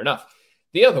 then fair enough.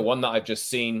 The other one that I've just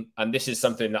seen, and this is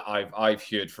something that I've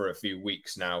heard for a few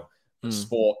weeks now,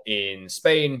 Sport in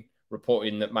Spain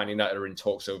reporting that Man United are in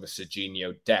talks over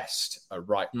Serginho Dest, a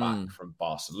right back from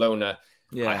Barcelona.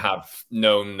 Yeah. I have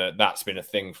known that that's been a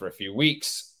thing for a few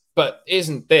weeks, but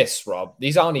isn't this, Rob?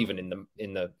 These aren't even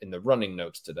in the running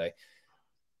notes today.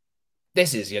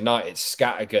 This is United's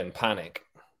scattergun panic.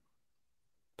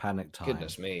 Panic time.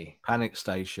 Goodness me. Panic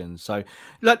station. So,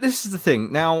 look, this is the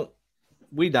thing. Now,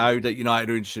 we know that United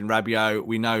are interested in Rabiot.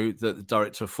 We know that the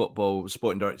director of football, the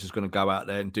sporting director, is going to go out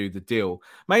there and do the deal.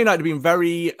 Man United have been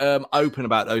very open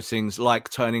about those things, like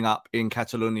turning up in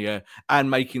Catalonia and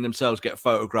making themselves get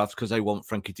photographs because they want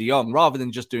Frankie de Jong, rather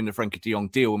than just doing the Frankie de Jong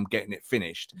deal and getting it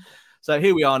finished. So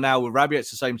here we are now with Rabiot.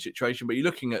 It's the same situation, but you're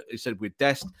looking at, you said, with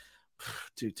Dest.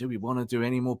 Do we want to do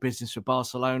any more business with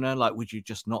Barcelona? Like, would you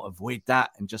just not avoid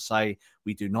that and just say,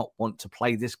 we do not want to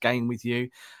play this game with you?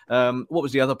 What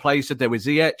was the other play? You said there was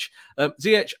Ziyech.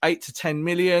 Ziyech, 8 to 10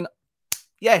 million.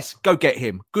 Yes, go get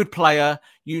him. Good player.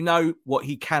 You know what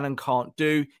he can and can't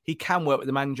do. He can work with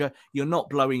the manager. You're not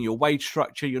blowing your wage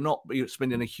structure. You're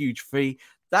spending a huge fee.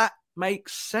 That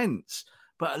makes sense.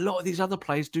 But a lot of these other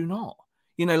players do not.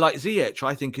 You know, like Ziyech,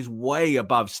 I think, is way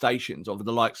above stations of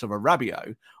the likes of a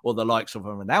Rabiot or the likes of a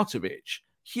Arnautovic.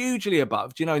 Hugely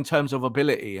above, you know, in terms of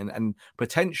ability and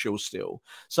potential still.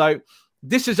 So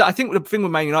this is, I think the thing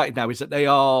with Man United now is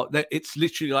that it's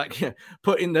literally like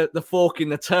putting the fork in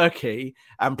the turkey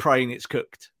and praying it's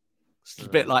cooked. It's a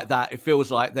bit like that. It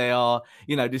feels like they are,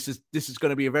 you know, this is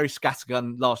going to be a very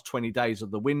scattergun last 20 days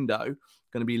of the window,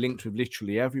 going to be linked with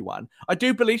literally everyone. I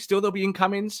do believe still there'll be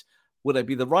incomings. Will they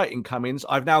be the right incomings?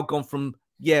 I've now gone from,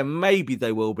 maybe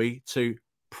they will be, to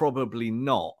probably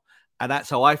not. And that's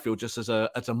how I feel just as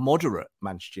a moderate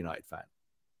Manchester United fan.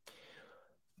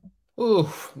 Ooh,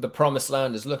 the promised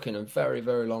land is looking a very,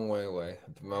 very long way away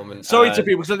at the moment. Sorry to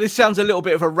people, so this sounds a little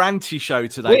bit of a ranty show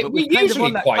today. We're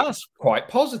usually quite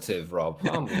positive, Rob,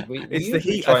 aren't we? It's the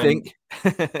heat, I think.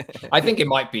 I think it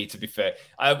might be, to be fair.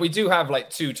 We do have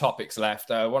like 2 topics left.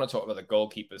 I want to talk about the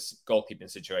goalkeeping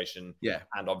situation. Yeah.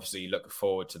 And obviously look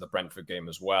forward to the Brentford game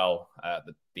as well at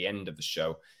the end of the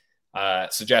show.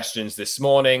 Suggestions this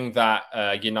morning that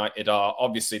United are,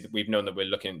 obviously we've known that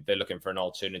they're looking for an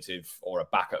alternative or a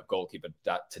backup goalkeeper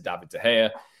to David De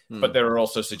Gea, but there are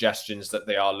also suggestions that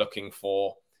they are looking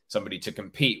for somebody to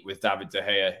compete with David De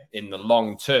Gea in the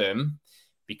long term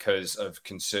because of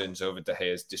concerns over De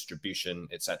Gea's distribution,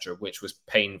 etc., which was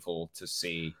painful to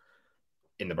see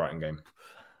in the Brighton game.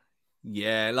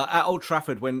 Yeah, like at Old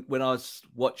Trafford when I was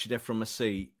watching it from a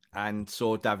seat and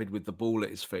saw David with the ball at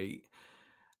his feet,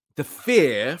 the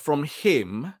fear from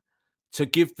him to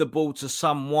give the ball to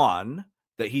someone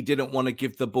that he didn't want to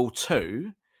give the ball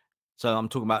to. So I'm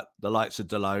talking about the likes of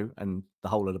Delo and the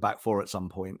whole of the back four at some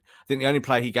point. I think the only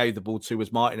player he gave the ball to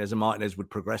was Martinez, and Martinez would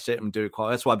progress it and do it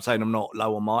quite. That's why I'm saying I'm not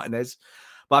low on Martinez.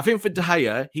 But I think for De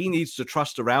Gea, he needs to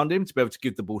trust around him to be able to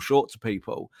give the ball short to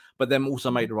people, but then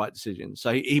also make the right decision.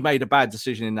 So he made a bad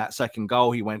decision in that second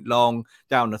goal. He went long,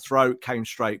 down the throat, came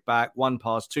straight back, 1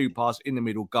 pass, 2 pass, in the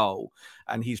middle goal.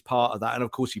 And he's part of that. And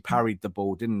of course, he parried the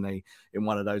ball, didn't he, in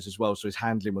one of those as well. So his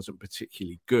handling wasn't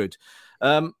particularly good.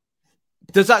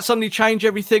 Does that suddenly change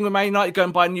everything with Man United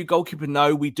going by a new goalkeeper?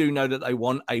 No, we do know that they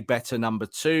want a better number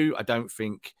 2. I don't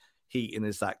think Heaton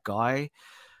is that guy.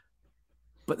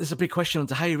 But there's a big question on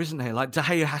De Gea, isn't there? Like, De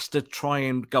Gea has to try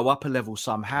and go up a level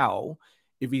somehow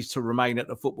if he's to remain at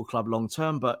the football club long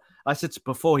term. But I said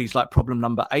before, he's like problem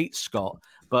number 8, Scott.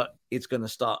 But it's going to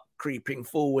start creeping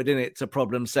forward, in it, to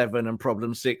problem 7 and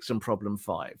problem 6 and problem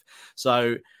 5.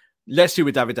 So let's see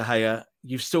with David De Gea.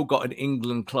 You've still got an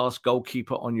England-class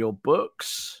goalkeeper on your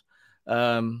books. We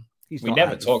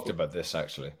never talked about this,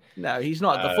 actually. No, he's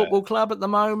not at the football club at the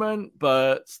moment,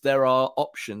 but there are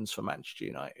options for Manchester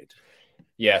United.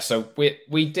 Yeah, so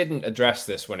we didn't address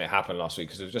this when it happened last week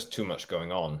because there was just too much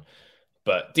going on.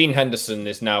 But Dean Henderson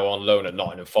is now on loan at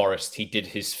Nottingham Forest. He did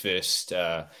his first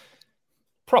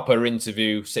proper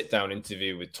interview, sit-down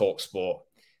interview with TalkSport,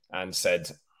 and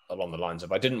said along the lines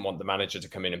of, I didn't want the manager to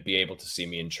come in and be able to see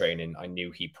me in training. I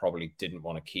knew he probably didn't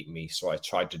want to keep me, so I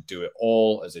tried to do it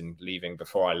all, as in leaving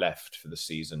before I left for the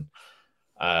season.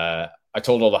 I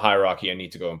told all the hierarchy I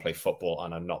need to go and play football,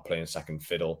 and I'm not playing second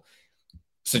fiddle.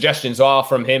 Suggestions are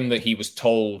from him that he was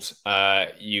told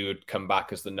you would come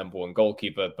back as the number one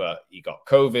goalkeeper, but he got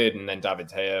COVID, and then David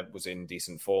De Gea was in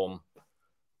decent form,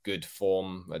 good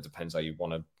form. It depends how you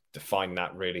want to define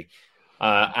that, really.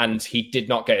 And he did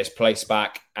not get his place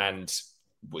back and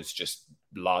was just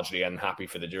largely unhappy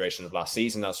for the duration of last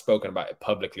season. I've spoken about it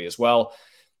publicly as well.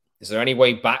 Is there any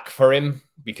way back for him?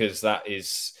 Because that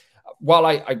is, while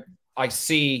I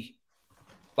see,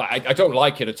 like, I don't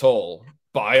like it at all,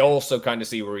 but I also kind of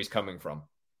see where he's coming from.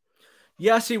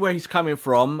 Yeah, I see where he's coming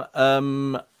from.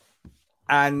 And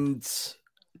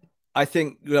I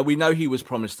think, we know he was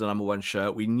promised the number one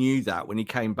shirt. We knew that when he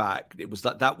came back. It was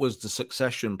that was the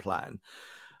succession plan.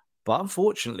 But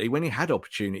unfortunately, when he had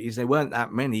opportunities, they weren't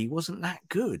that many. He wasn't that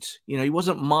good. He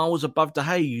wasn't miles above De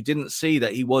Gea. You didn't see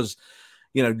that he was,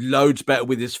 loads better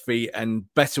with his feet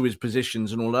and better with his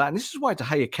positions and all of that. And this is why De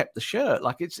Gea kept the shirt.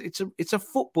 Like, it's a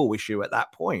football issue at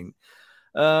that point.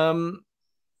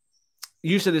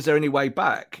 You said, is there any way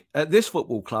back? At this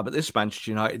football club, at this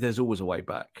Manchester United, there's always a way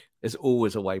back. There's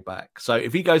always a way back. So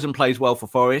if he goes and plays well for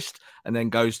Forest and then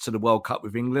goes to the World Cup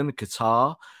with England,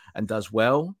 Qatar, and does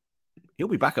well, he'll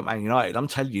be back at Man United. I'm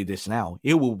telling you this now.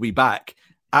 He will be back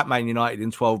at Man United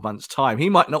in 12 months' time. He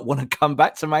might not want to come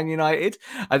back to Man United.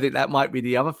 I think that might be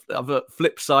the other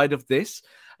flip side of this.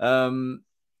 He's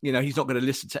not going to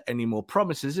listen to any more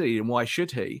promises, is he? And why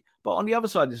should he? But on the other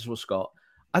side, this is what, Scott,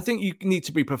 I think you need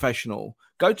to be professional.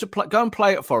 Go and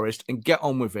play at Forest and get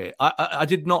on with it. I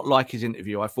did not like his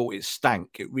interview. I thought it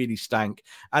stank. It really stank.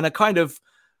 And a kind of,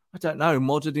 I don't know,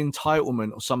 modern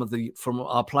entitlement of from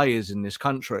our players in this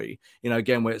country.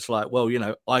 Again, where it's like, well,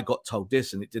 I got told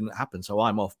this and it didn't happen, so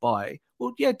I'm off by.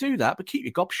 Well, yeah, do that, but keep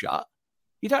your gob shut.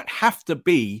 You don't have to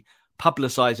be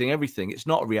publicising everything. It's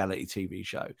not a reality TV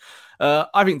show.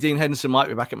 I think Dean Henderson might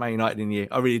be back at Man United in a year.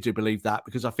 I really do believe that,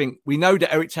 because I think we know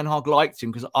that Erik ten Hag liked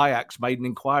him because Ajax made an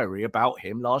inquiry about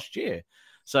him last year.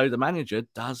 So the manager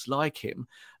does like him.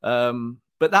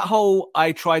 But that whole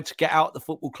I tried to get out the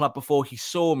football club before he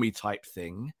saw me type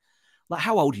thing, like,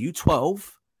 how old are you?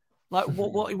 12? Like,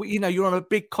 what you're on a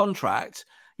big contract.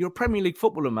 You're a Premier League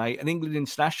footballer, mate, an England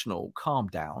international. Calm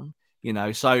down,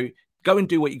 so go and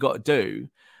do what you got to do.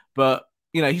 But,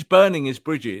 he's burning his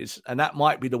bridges, and that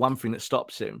might be the one thing that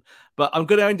stops him. But I'm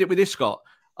going to end it with this, Scott.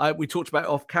 We talked about it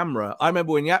off camera. I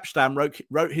remember when Jaap Stam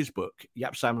wrote his book.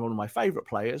 Jaap Stam was one of my favourite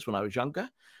players when I was younger,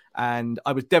 and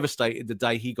I was devastated the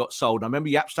day he got sold. I remember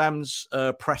Jaap Stam's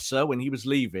presser when he was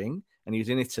leaving, and he was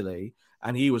in Italy,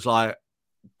 and he was like,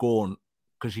 gone,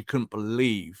 because he couldn't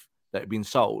believe that it had been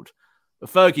sold. But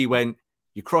Fergie went,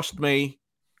 you crossed me,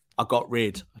 I got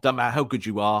rid. It doesn't matter how good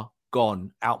you are,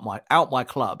 gone, out my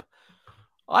club.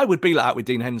 I would be like that with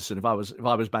Dean Henderson if I was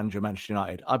manager of Manchester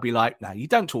United. I'd be like, no, you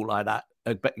don't talk like that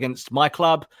against my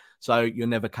club, so you're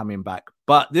never coming back.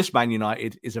 But this Man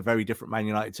United is a very different Man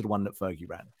United to the one that Fergie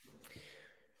ran.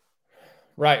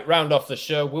 Right, round off the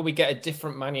show. Will we get a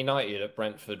different Man United at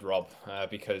Brentford, Rob?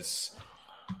 Because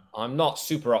I'm not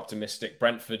super optimistic.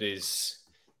 Brentford is,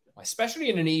 especially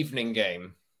in an evening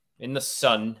game, in the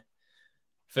sun,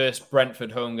 first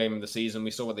Brentford home game of the season.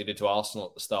 We saw what they did to Arsenal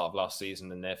at the start of last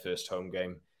season in their first home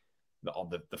game.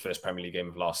 The first Premier League game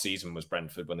of last season was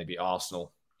Brentford when they beat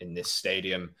Arsenal in this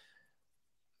stadium.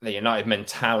 The United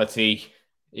mentality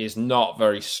is not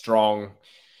very strong.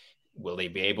 Will they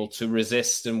be able to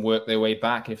resist and work their way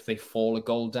back if they fall a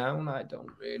goal down? I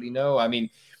don't really know. I mean,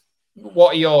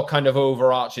 what are your kind of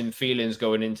overarching feelings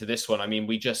going into this one? I mean,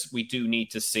 we do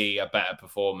need to see a better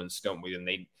performance, don't we? And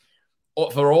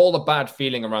for all the bad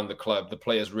feeling around the club, the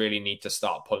players really need to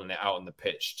start pulling it out on the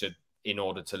pitch in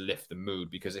order to lift the mood.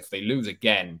 Because if they lose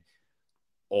again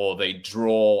or they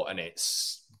draw and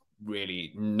it's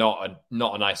really not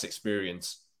a nice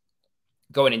experience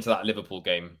going into that Liverpool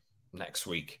game next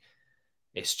week,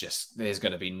 it's just, there's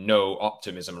going to be no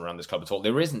optimism around this club at all.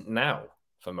 There isn't now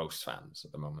for most fans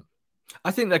at the moment.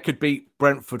 I think they could beat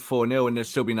Brentford 4-0 and there'll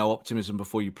still be no optimism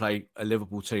before you play a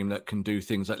Liverpool team that can do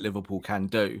things that Liverpool can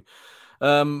do.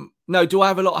 No, do I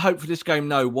have a lot of hope for this game?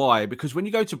 No. Why? Because when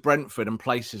you go to Brentford and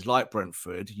places like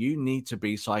Brentford, you need to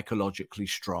be psychologically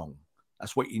strong.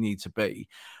 That's what you need to be.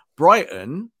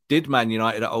 Brighton did Man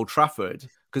United at Old Trafford,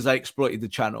 because they exploited the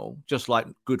channel, just like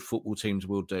good football teams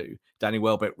will do. Danny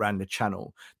Welbeck ran the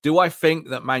channel. Do I think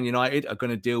that Man United are going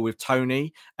to deal with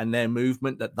Tony and their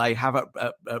movement that they have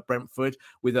at Brentford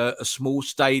with a small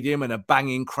stadium and a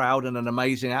banging crowd and an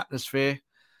amazing atmosphere?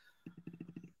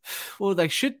 Well, they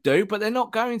should do, but they're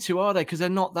not going to, are they? Because they're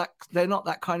not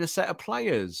that kind of set of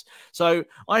players. So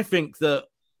I think that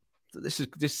this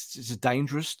is a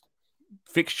dangerous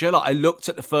fixture. Like, I looked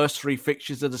at the first 3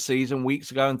 fixtures of the season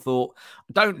weeks ago and thought,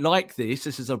 I don't like this.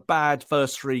 This is a bad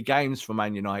first 3 games for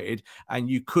Man United, and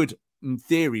you could, in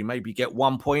theory, maybe get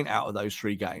 1 point out of those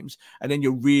 3 games, and then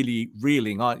you're really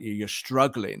reeling, aren't you? You're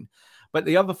struggling. But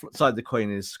the other side of the coin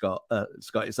is, Scott,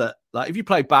 is that, like, if you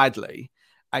play badly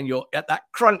and you're at that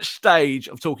crunch stage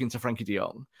of talking to Frankie de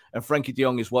Jong, and Frankie de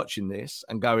Jong is watching this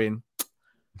and going,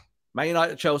 Man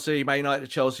United, Chelsea, Man United,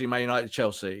 Chelsea, Man United,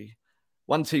 Chelsea.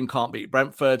 One team can't beat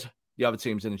Brentford. The other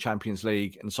team's in the Champions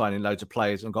League and signing loads of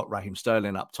players and got Raheem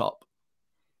Sterling up top.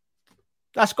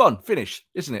 That's gone, finished,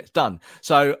 isn't it? It's done.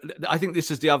 So I think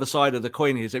this is the other side of the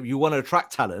coin here, is if you want to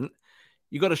attract talent,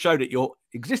 you've got to show that your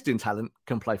existing talent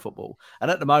can play football. And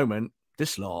at the moment,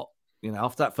 this lot,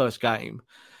 after that first game,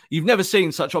 you've never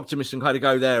seen such optimism kind of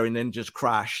go there and then just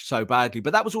crash so badly.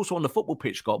 But that was also on the football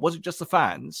pitch, Scott. Was it just the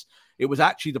fans? It was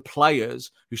actually the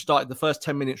players who started the first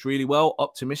 10 minutes really well,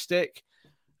 optimistic.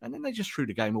 And then they just threw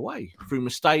the game away through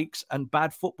mistakes and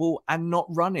bad football and not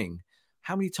running.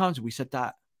 How many times have we said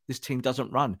that? This team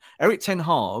doesn't run. Erik ten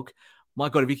Hag, my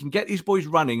God, if you can get these boys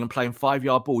running and playing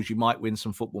 5-yard balls, you might win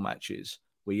some football matches.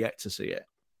 We're yet to see it.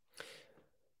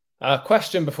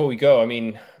 Question before we go. I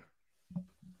mean,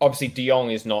 obviously, de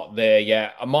Jong is not there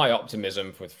yet. My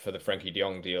optimism for the Frankie de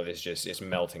Jong deal is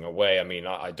melting away. I mean,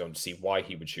 I don't see why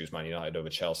he would choose Man United over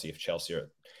Chelsea if Chelsea are at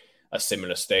a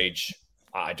similar stage.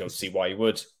 I don't see why he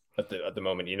would. At the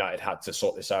moment, United had to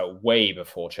sort this out way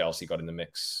before Chelsea got in the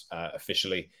mix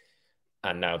officially,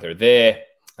 and now they're there.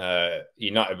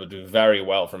 United will do very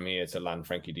well from here to land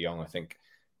Frankie de Jong, I think.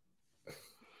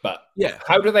 But yeah,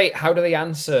 how do they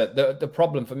answer the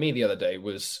problem for me the other day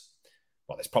was,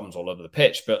 well, there's problems all over the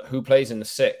pitch, but who plays in the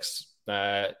 6?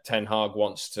 Ten Hag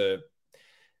wants to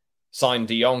sign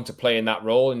de Jong to play in that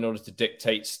role in order to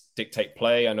dictate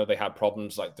play. I know they had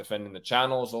problems like defending the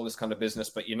channels, all this kind of business,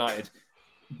 but United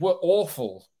were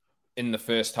awful in the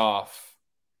first half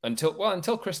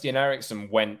until Christian Eriksen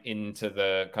went into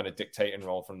the kind of dictating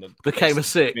role from the became a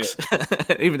 6,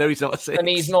 even though he's not a 6. And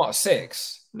he's not a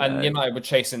 6. No. And United were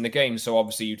chasing the game, so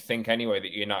obviously you'd think anyway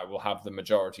that United will have the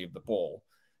majority of the ball,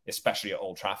 especially at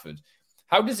Old Trafford.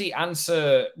 How does he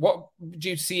answer? What do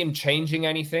you see him changing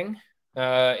anything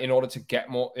in order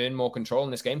to earn more control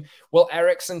in this game? Will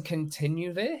Eriksen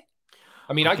continue there?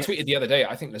 I mean, I tweeted the other day,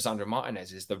 I think Lisandro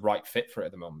Martinez is the right fit for it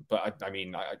at the moment. But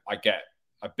I get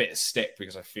a bit of stick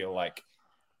because I feel like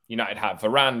United have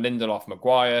Varane, Lindelof,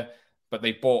 Maguire, but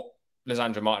they bought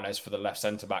Lisandro Martinez for the left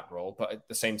centre-back role. But at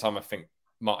the same time, I think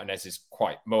Martinez is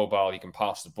quite mobile. He can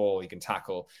pass the ball. He can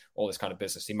tackle, all this kind of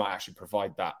business. He might actually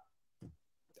provide that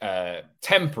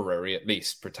temporary, at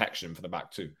least, protection for the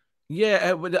back two.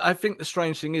 Yeah, I think the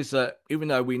strange thing is that even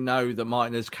though we know that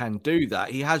Martinez can do that,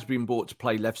 he has been brought to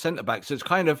play left centre-back. So it's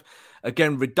kind of,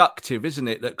 again, reductive, isn't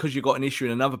it? That because you've got an issue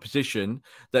in another position,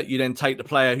 that you then take the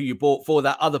player who you bought for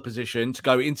that other position to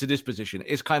go into this position.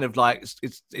 It's kind of like,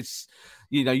 it's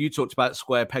you talked about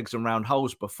square pegs and round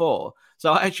holes before.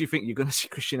 So I actually think you're going to see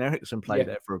Christian Eriksen play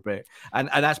there for a bit. And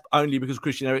that's only because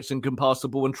Christian Eriksen can pass the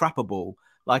ball and trap a ball.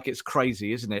 Like, it's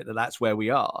crazy, isn't it, that that's where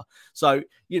we are. So,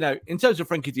 in terms of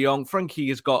Frankie de Jong, Frankie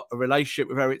has got a relationship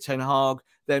with Erik ten Hag.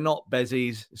 They're not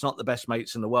bezies. It's not the best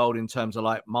mates in the world in terms of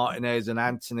like Martinez and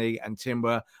Antony and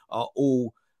Timber are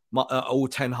all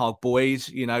Ten Hag boys.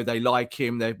 They like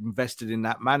him. They've invested in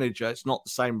that manager. It's not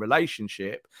the same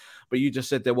relationship. But you just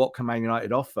said there, what can Man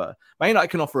United offer? Man United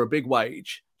can offer a big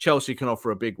wage. Chelsea can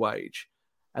offer a big wage.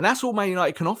 And that's all Man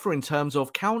United can offer in terms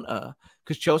of counter,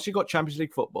 because Chelsea got Champions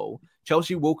League football.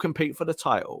 Chelsea will compete for the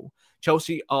title.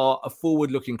 Chelsea are a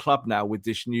forward-looking club now with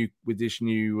this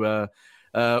new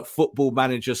football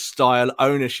manager style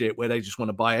ownership, where they just want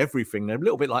to buy everything. They're a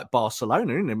little bit like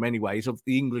Barcelona in many ways, of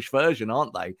the English version,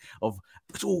 aren't they? Of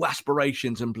it's all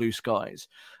aspirations and blue skies.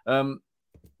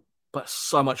 But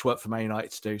so much work for Man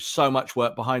United to do, so much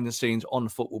work behind the scenes on the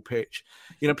football pitch.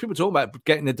 People talk about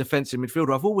getting a defensive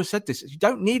midfielder. I've always said this. You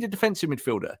don't need a defensive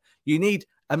midfielder. You need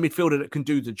a midfielder that can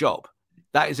do the job.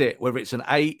 That is it. Whether it's an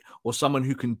 8 or someone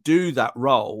who can do that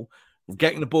role of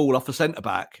getting the ball off a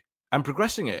centre-back and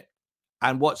progressing it.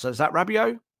 And is that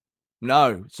Rabiot?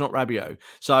 No, it's not Rabiot.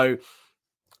 So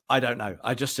I don't know.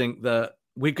 I just think that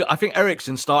I think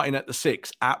Eriksen starting at the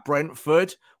 6 at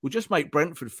Brentford will just make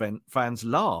Brentford fans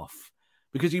laugh,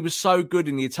 because he was so good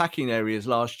in the attacking areas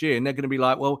last year. And they're going to be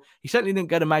like, well, he certainly didn't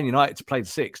go to Man United to play the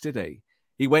 6, did he?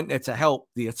 He went there to help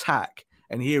the attack.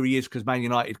 And here he is because Man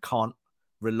United can't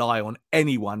rely on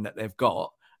anyone that they've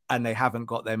got, and they haven't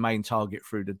got their main target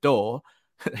through the door.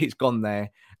 He's gone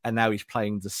there, and now he's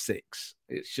playing the 6.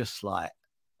 It's just like,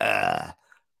 I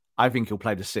think he'll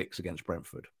play the 6 against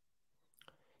Brentford.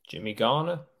 Jimmy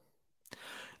Garner?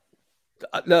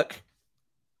 Look,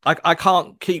 I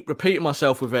can't keep repeating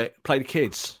myself with it. Play the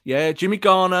kids. Yeah, Jimmy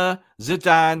Garner,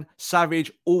 Zidane,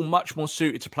 Savage, all much more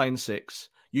suited to playing 6.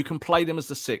 You can play them as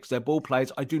the 6. They're ball players.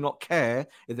 I do not care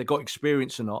if they've got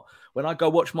experience or not. When I go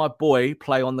watch my boy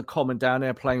play on the common down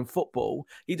there playing football,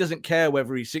 he doesn't care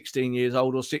whether he's 16 years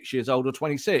old or 6 years old or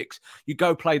 26. You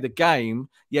go play the game.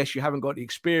 Yes, you haven't got the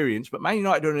experience, but Man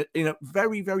United are in a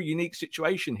very, very unique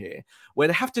situation here where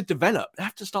they have to develop. They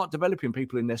have to start developing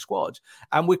people in their squad.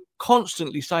 And we're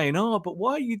constantly saying, oh, but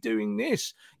why are you doing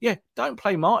this? Yeah, don't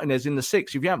play Martinez in the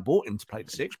 6 if you haven't bought him to play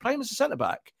the 6. Play him as a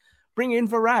centre-back. Bring in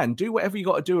Varane, do whatever you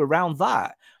got to do around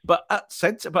that. But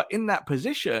in that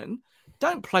position,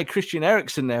 don't play Christian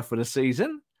Eriksen there for the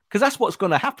season, because that's what's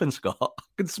going to happen, Scott. I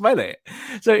can smell it.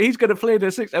 So he's going to play the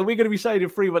 6, and we're going to be saying in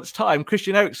 3 months' time,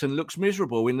 Christian Eriksen looks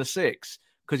miserable in the 6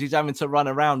 because he's having to run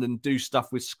around and do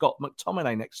stuff with Scott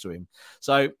McTominay next to him.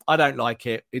 So I don't like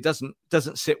it. It doesn't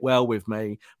sit well with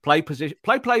me. Play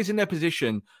players in their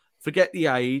position. Forget the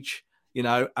age.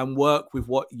 And work with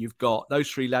what you've got. Those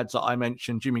 3 lads that I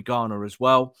mentioned, Jimmy Garner as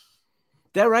well,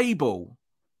 they're able,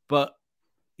 but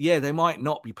yeah, they might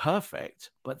not be perfect,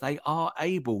 but they are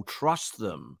able. Trust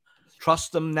them.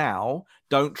 Trust them now.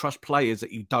 Don't trust players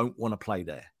that you don't want to play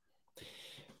there.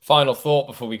 Final thought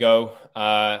before we go.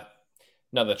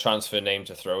 Another transfer name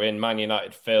to throw in. Man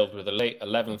United failed with a late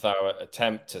 11th hour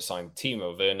attempt to sign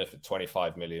Timo Werner for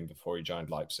 25 million before he joined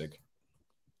Leipzig.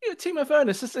 Yeah, Timo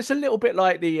Werner, it's a little bit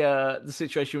like the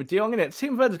situation with De Jong, isn't it?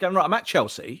 Timo Werner's going, right, I'm at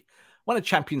Chelsea, won a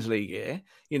Champions League here,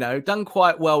 done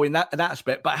quite well in that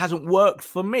aspect, but it hasn't worked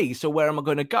for me, so where am I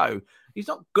going to go? He's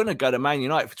not going to go to Man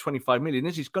United for 25 million,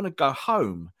 is he? He's going to go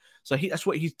home. So that's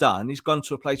what he's done. He's gone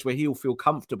to a place where he'll feel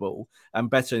comfortable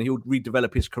and better, and he'll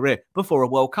redevelop his career before a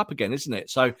World Cup again, isn't it?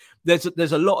 So there's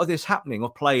a lot of this happening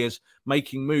of players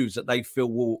making moves that they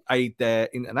feel will aid their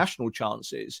international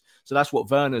chances. So that's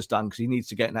what Werner's done, because he needs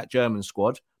to get in that German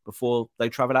squad before they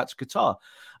travel out to Qatar.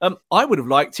 I would have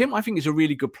liked him. I think he's a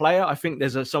really good player. I think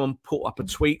someone put up a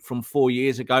tweet from 4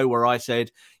 years ago where I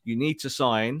said, you need to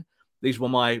sign. These were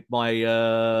my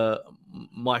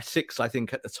 6, I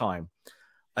think, at the time.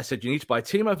 I said, you need to buy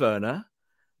Timo Werner.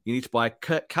 You need to buy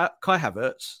Kai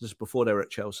Havertz. This is before they were at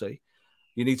Chelsea.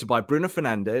 You need to buy Bruno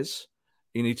Fernandes.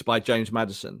 You need to buy James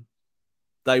Maddison.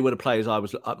 They were the players I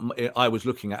was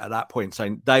looking at that point,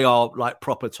 saying they are like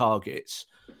proper targets.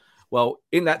 Well,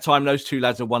 in that time, those 2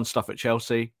 lads have won stuff at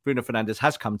Chelsea. Bruno Fernandes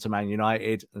has come to Man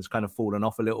United and has kind of fallen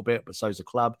off a little bit, but so's the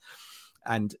club.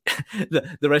 And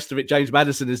the rest of it, James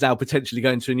Maddison is now potentially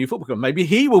going to a new football club. Maybe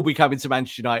he will be coming to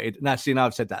Manchester United. Now,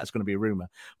 I've said that. It's going to be a rumour.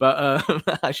 But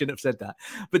I shouldn't have said that.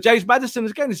 But James Maddison,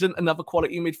 again, is another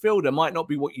quality midfielder. Might not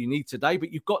be what you need today,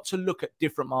 but you've got to look at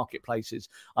different marketplaces.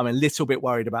 I'm a little bit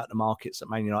worried about the markets that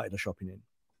Man United are shopping in.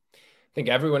 I think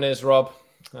everyone is, Rob.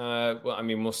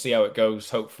 We'll see how it goes.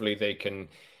 Hopefully they can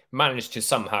manage to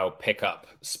somehow pick up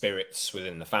spirits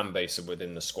within the fan base and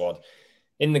within the squad.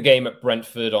 In the game at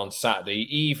Brentford on Saturday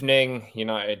evening,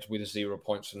 United with 0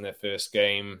 points from their first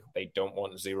game. They don't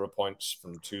want 0 points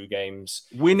from 2 games.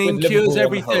 Winning cures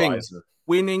everything.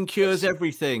 Winning cures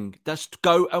everything. Just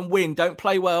go and win. Don't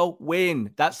play well,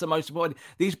 win. That's the most important.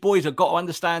 These boys have got to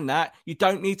understand that. You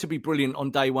don't need to be brilliant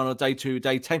on day 1 or day 2,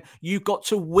 day 10. You've got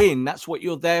to win. That's what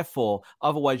you're there for.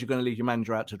 Otherwise, you're going to leave your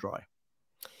manager out to dry.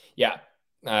 Yeah,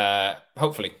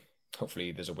 hopefully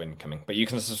there's a win coming. But you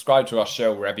can subscribe to our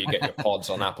show wherever you get your pods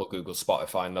on Apple, Google,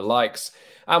 Spotify, and the likes.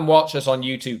 And watch us on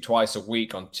YouTube twice a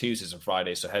week on Tuesdays and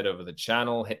Fridays. So head over to the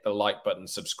channel, hit the like button,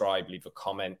 subscribe, leave a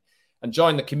comment, and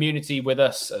join the community with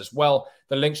us as well.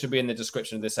 The link should be in the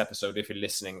description of this episode if you're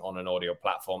listening on an audio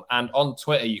platform. And on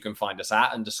Twitter, you can find us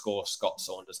at _Scott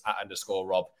Saunders, at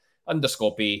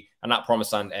 _Rob_B, and at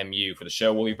 _MU for the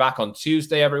show. We'll be back on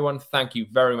Tuesday, everyone. Thank you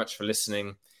very much for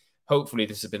listening. Hopefully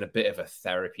this has been a bit of a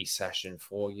therapy session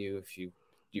for you if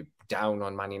you're down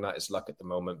on Man United's luck at the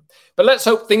moment. But let's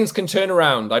hope things can turn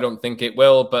around. I don't think it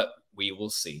will, but we will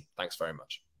see. Thanks very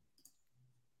much.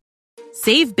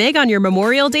 Save big on your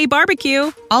Memorial Day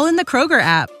barbecue, all in the Kroger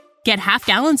app. Get half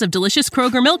gallons of delicious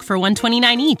Kroger milk for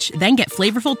 $1.29 each. Then get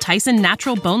flavorful Tyson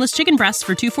natural boneless chicken breasts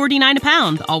for $2.49 a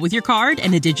pound, all with your card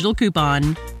and a digital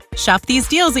coupon. Shop these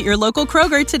deals at your local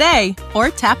Kroger today, or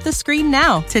tap the screen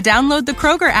now to download the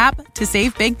Kroger app to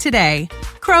save big today.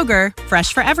 Kroger,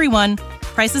 fresh for everyone.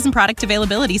 Prices and product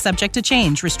availability subject to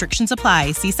change. Restrictions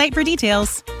apply. See site for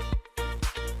details.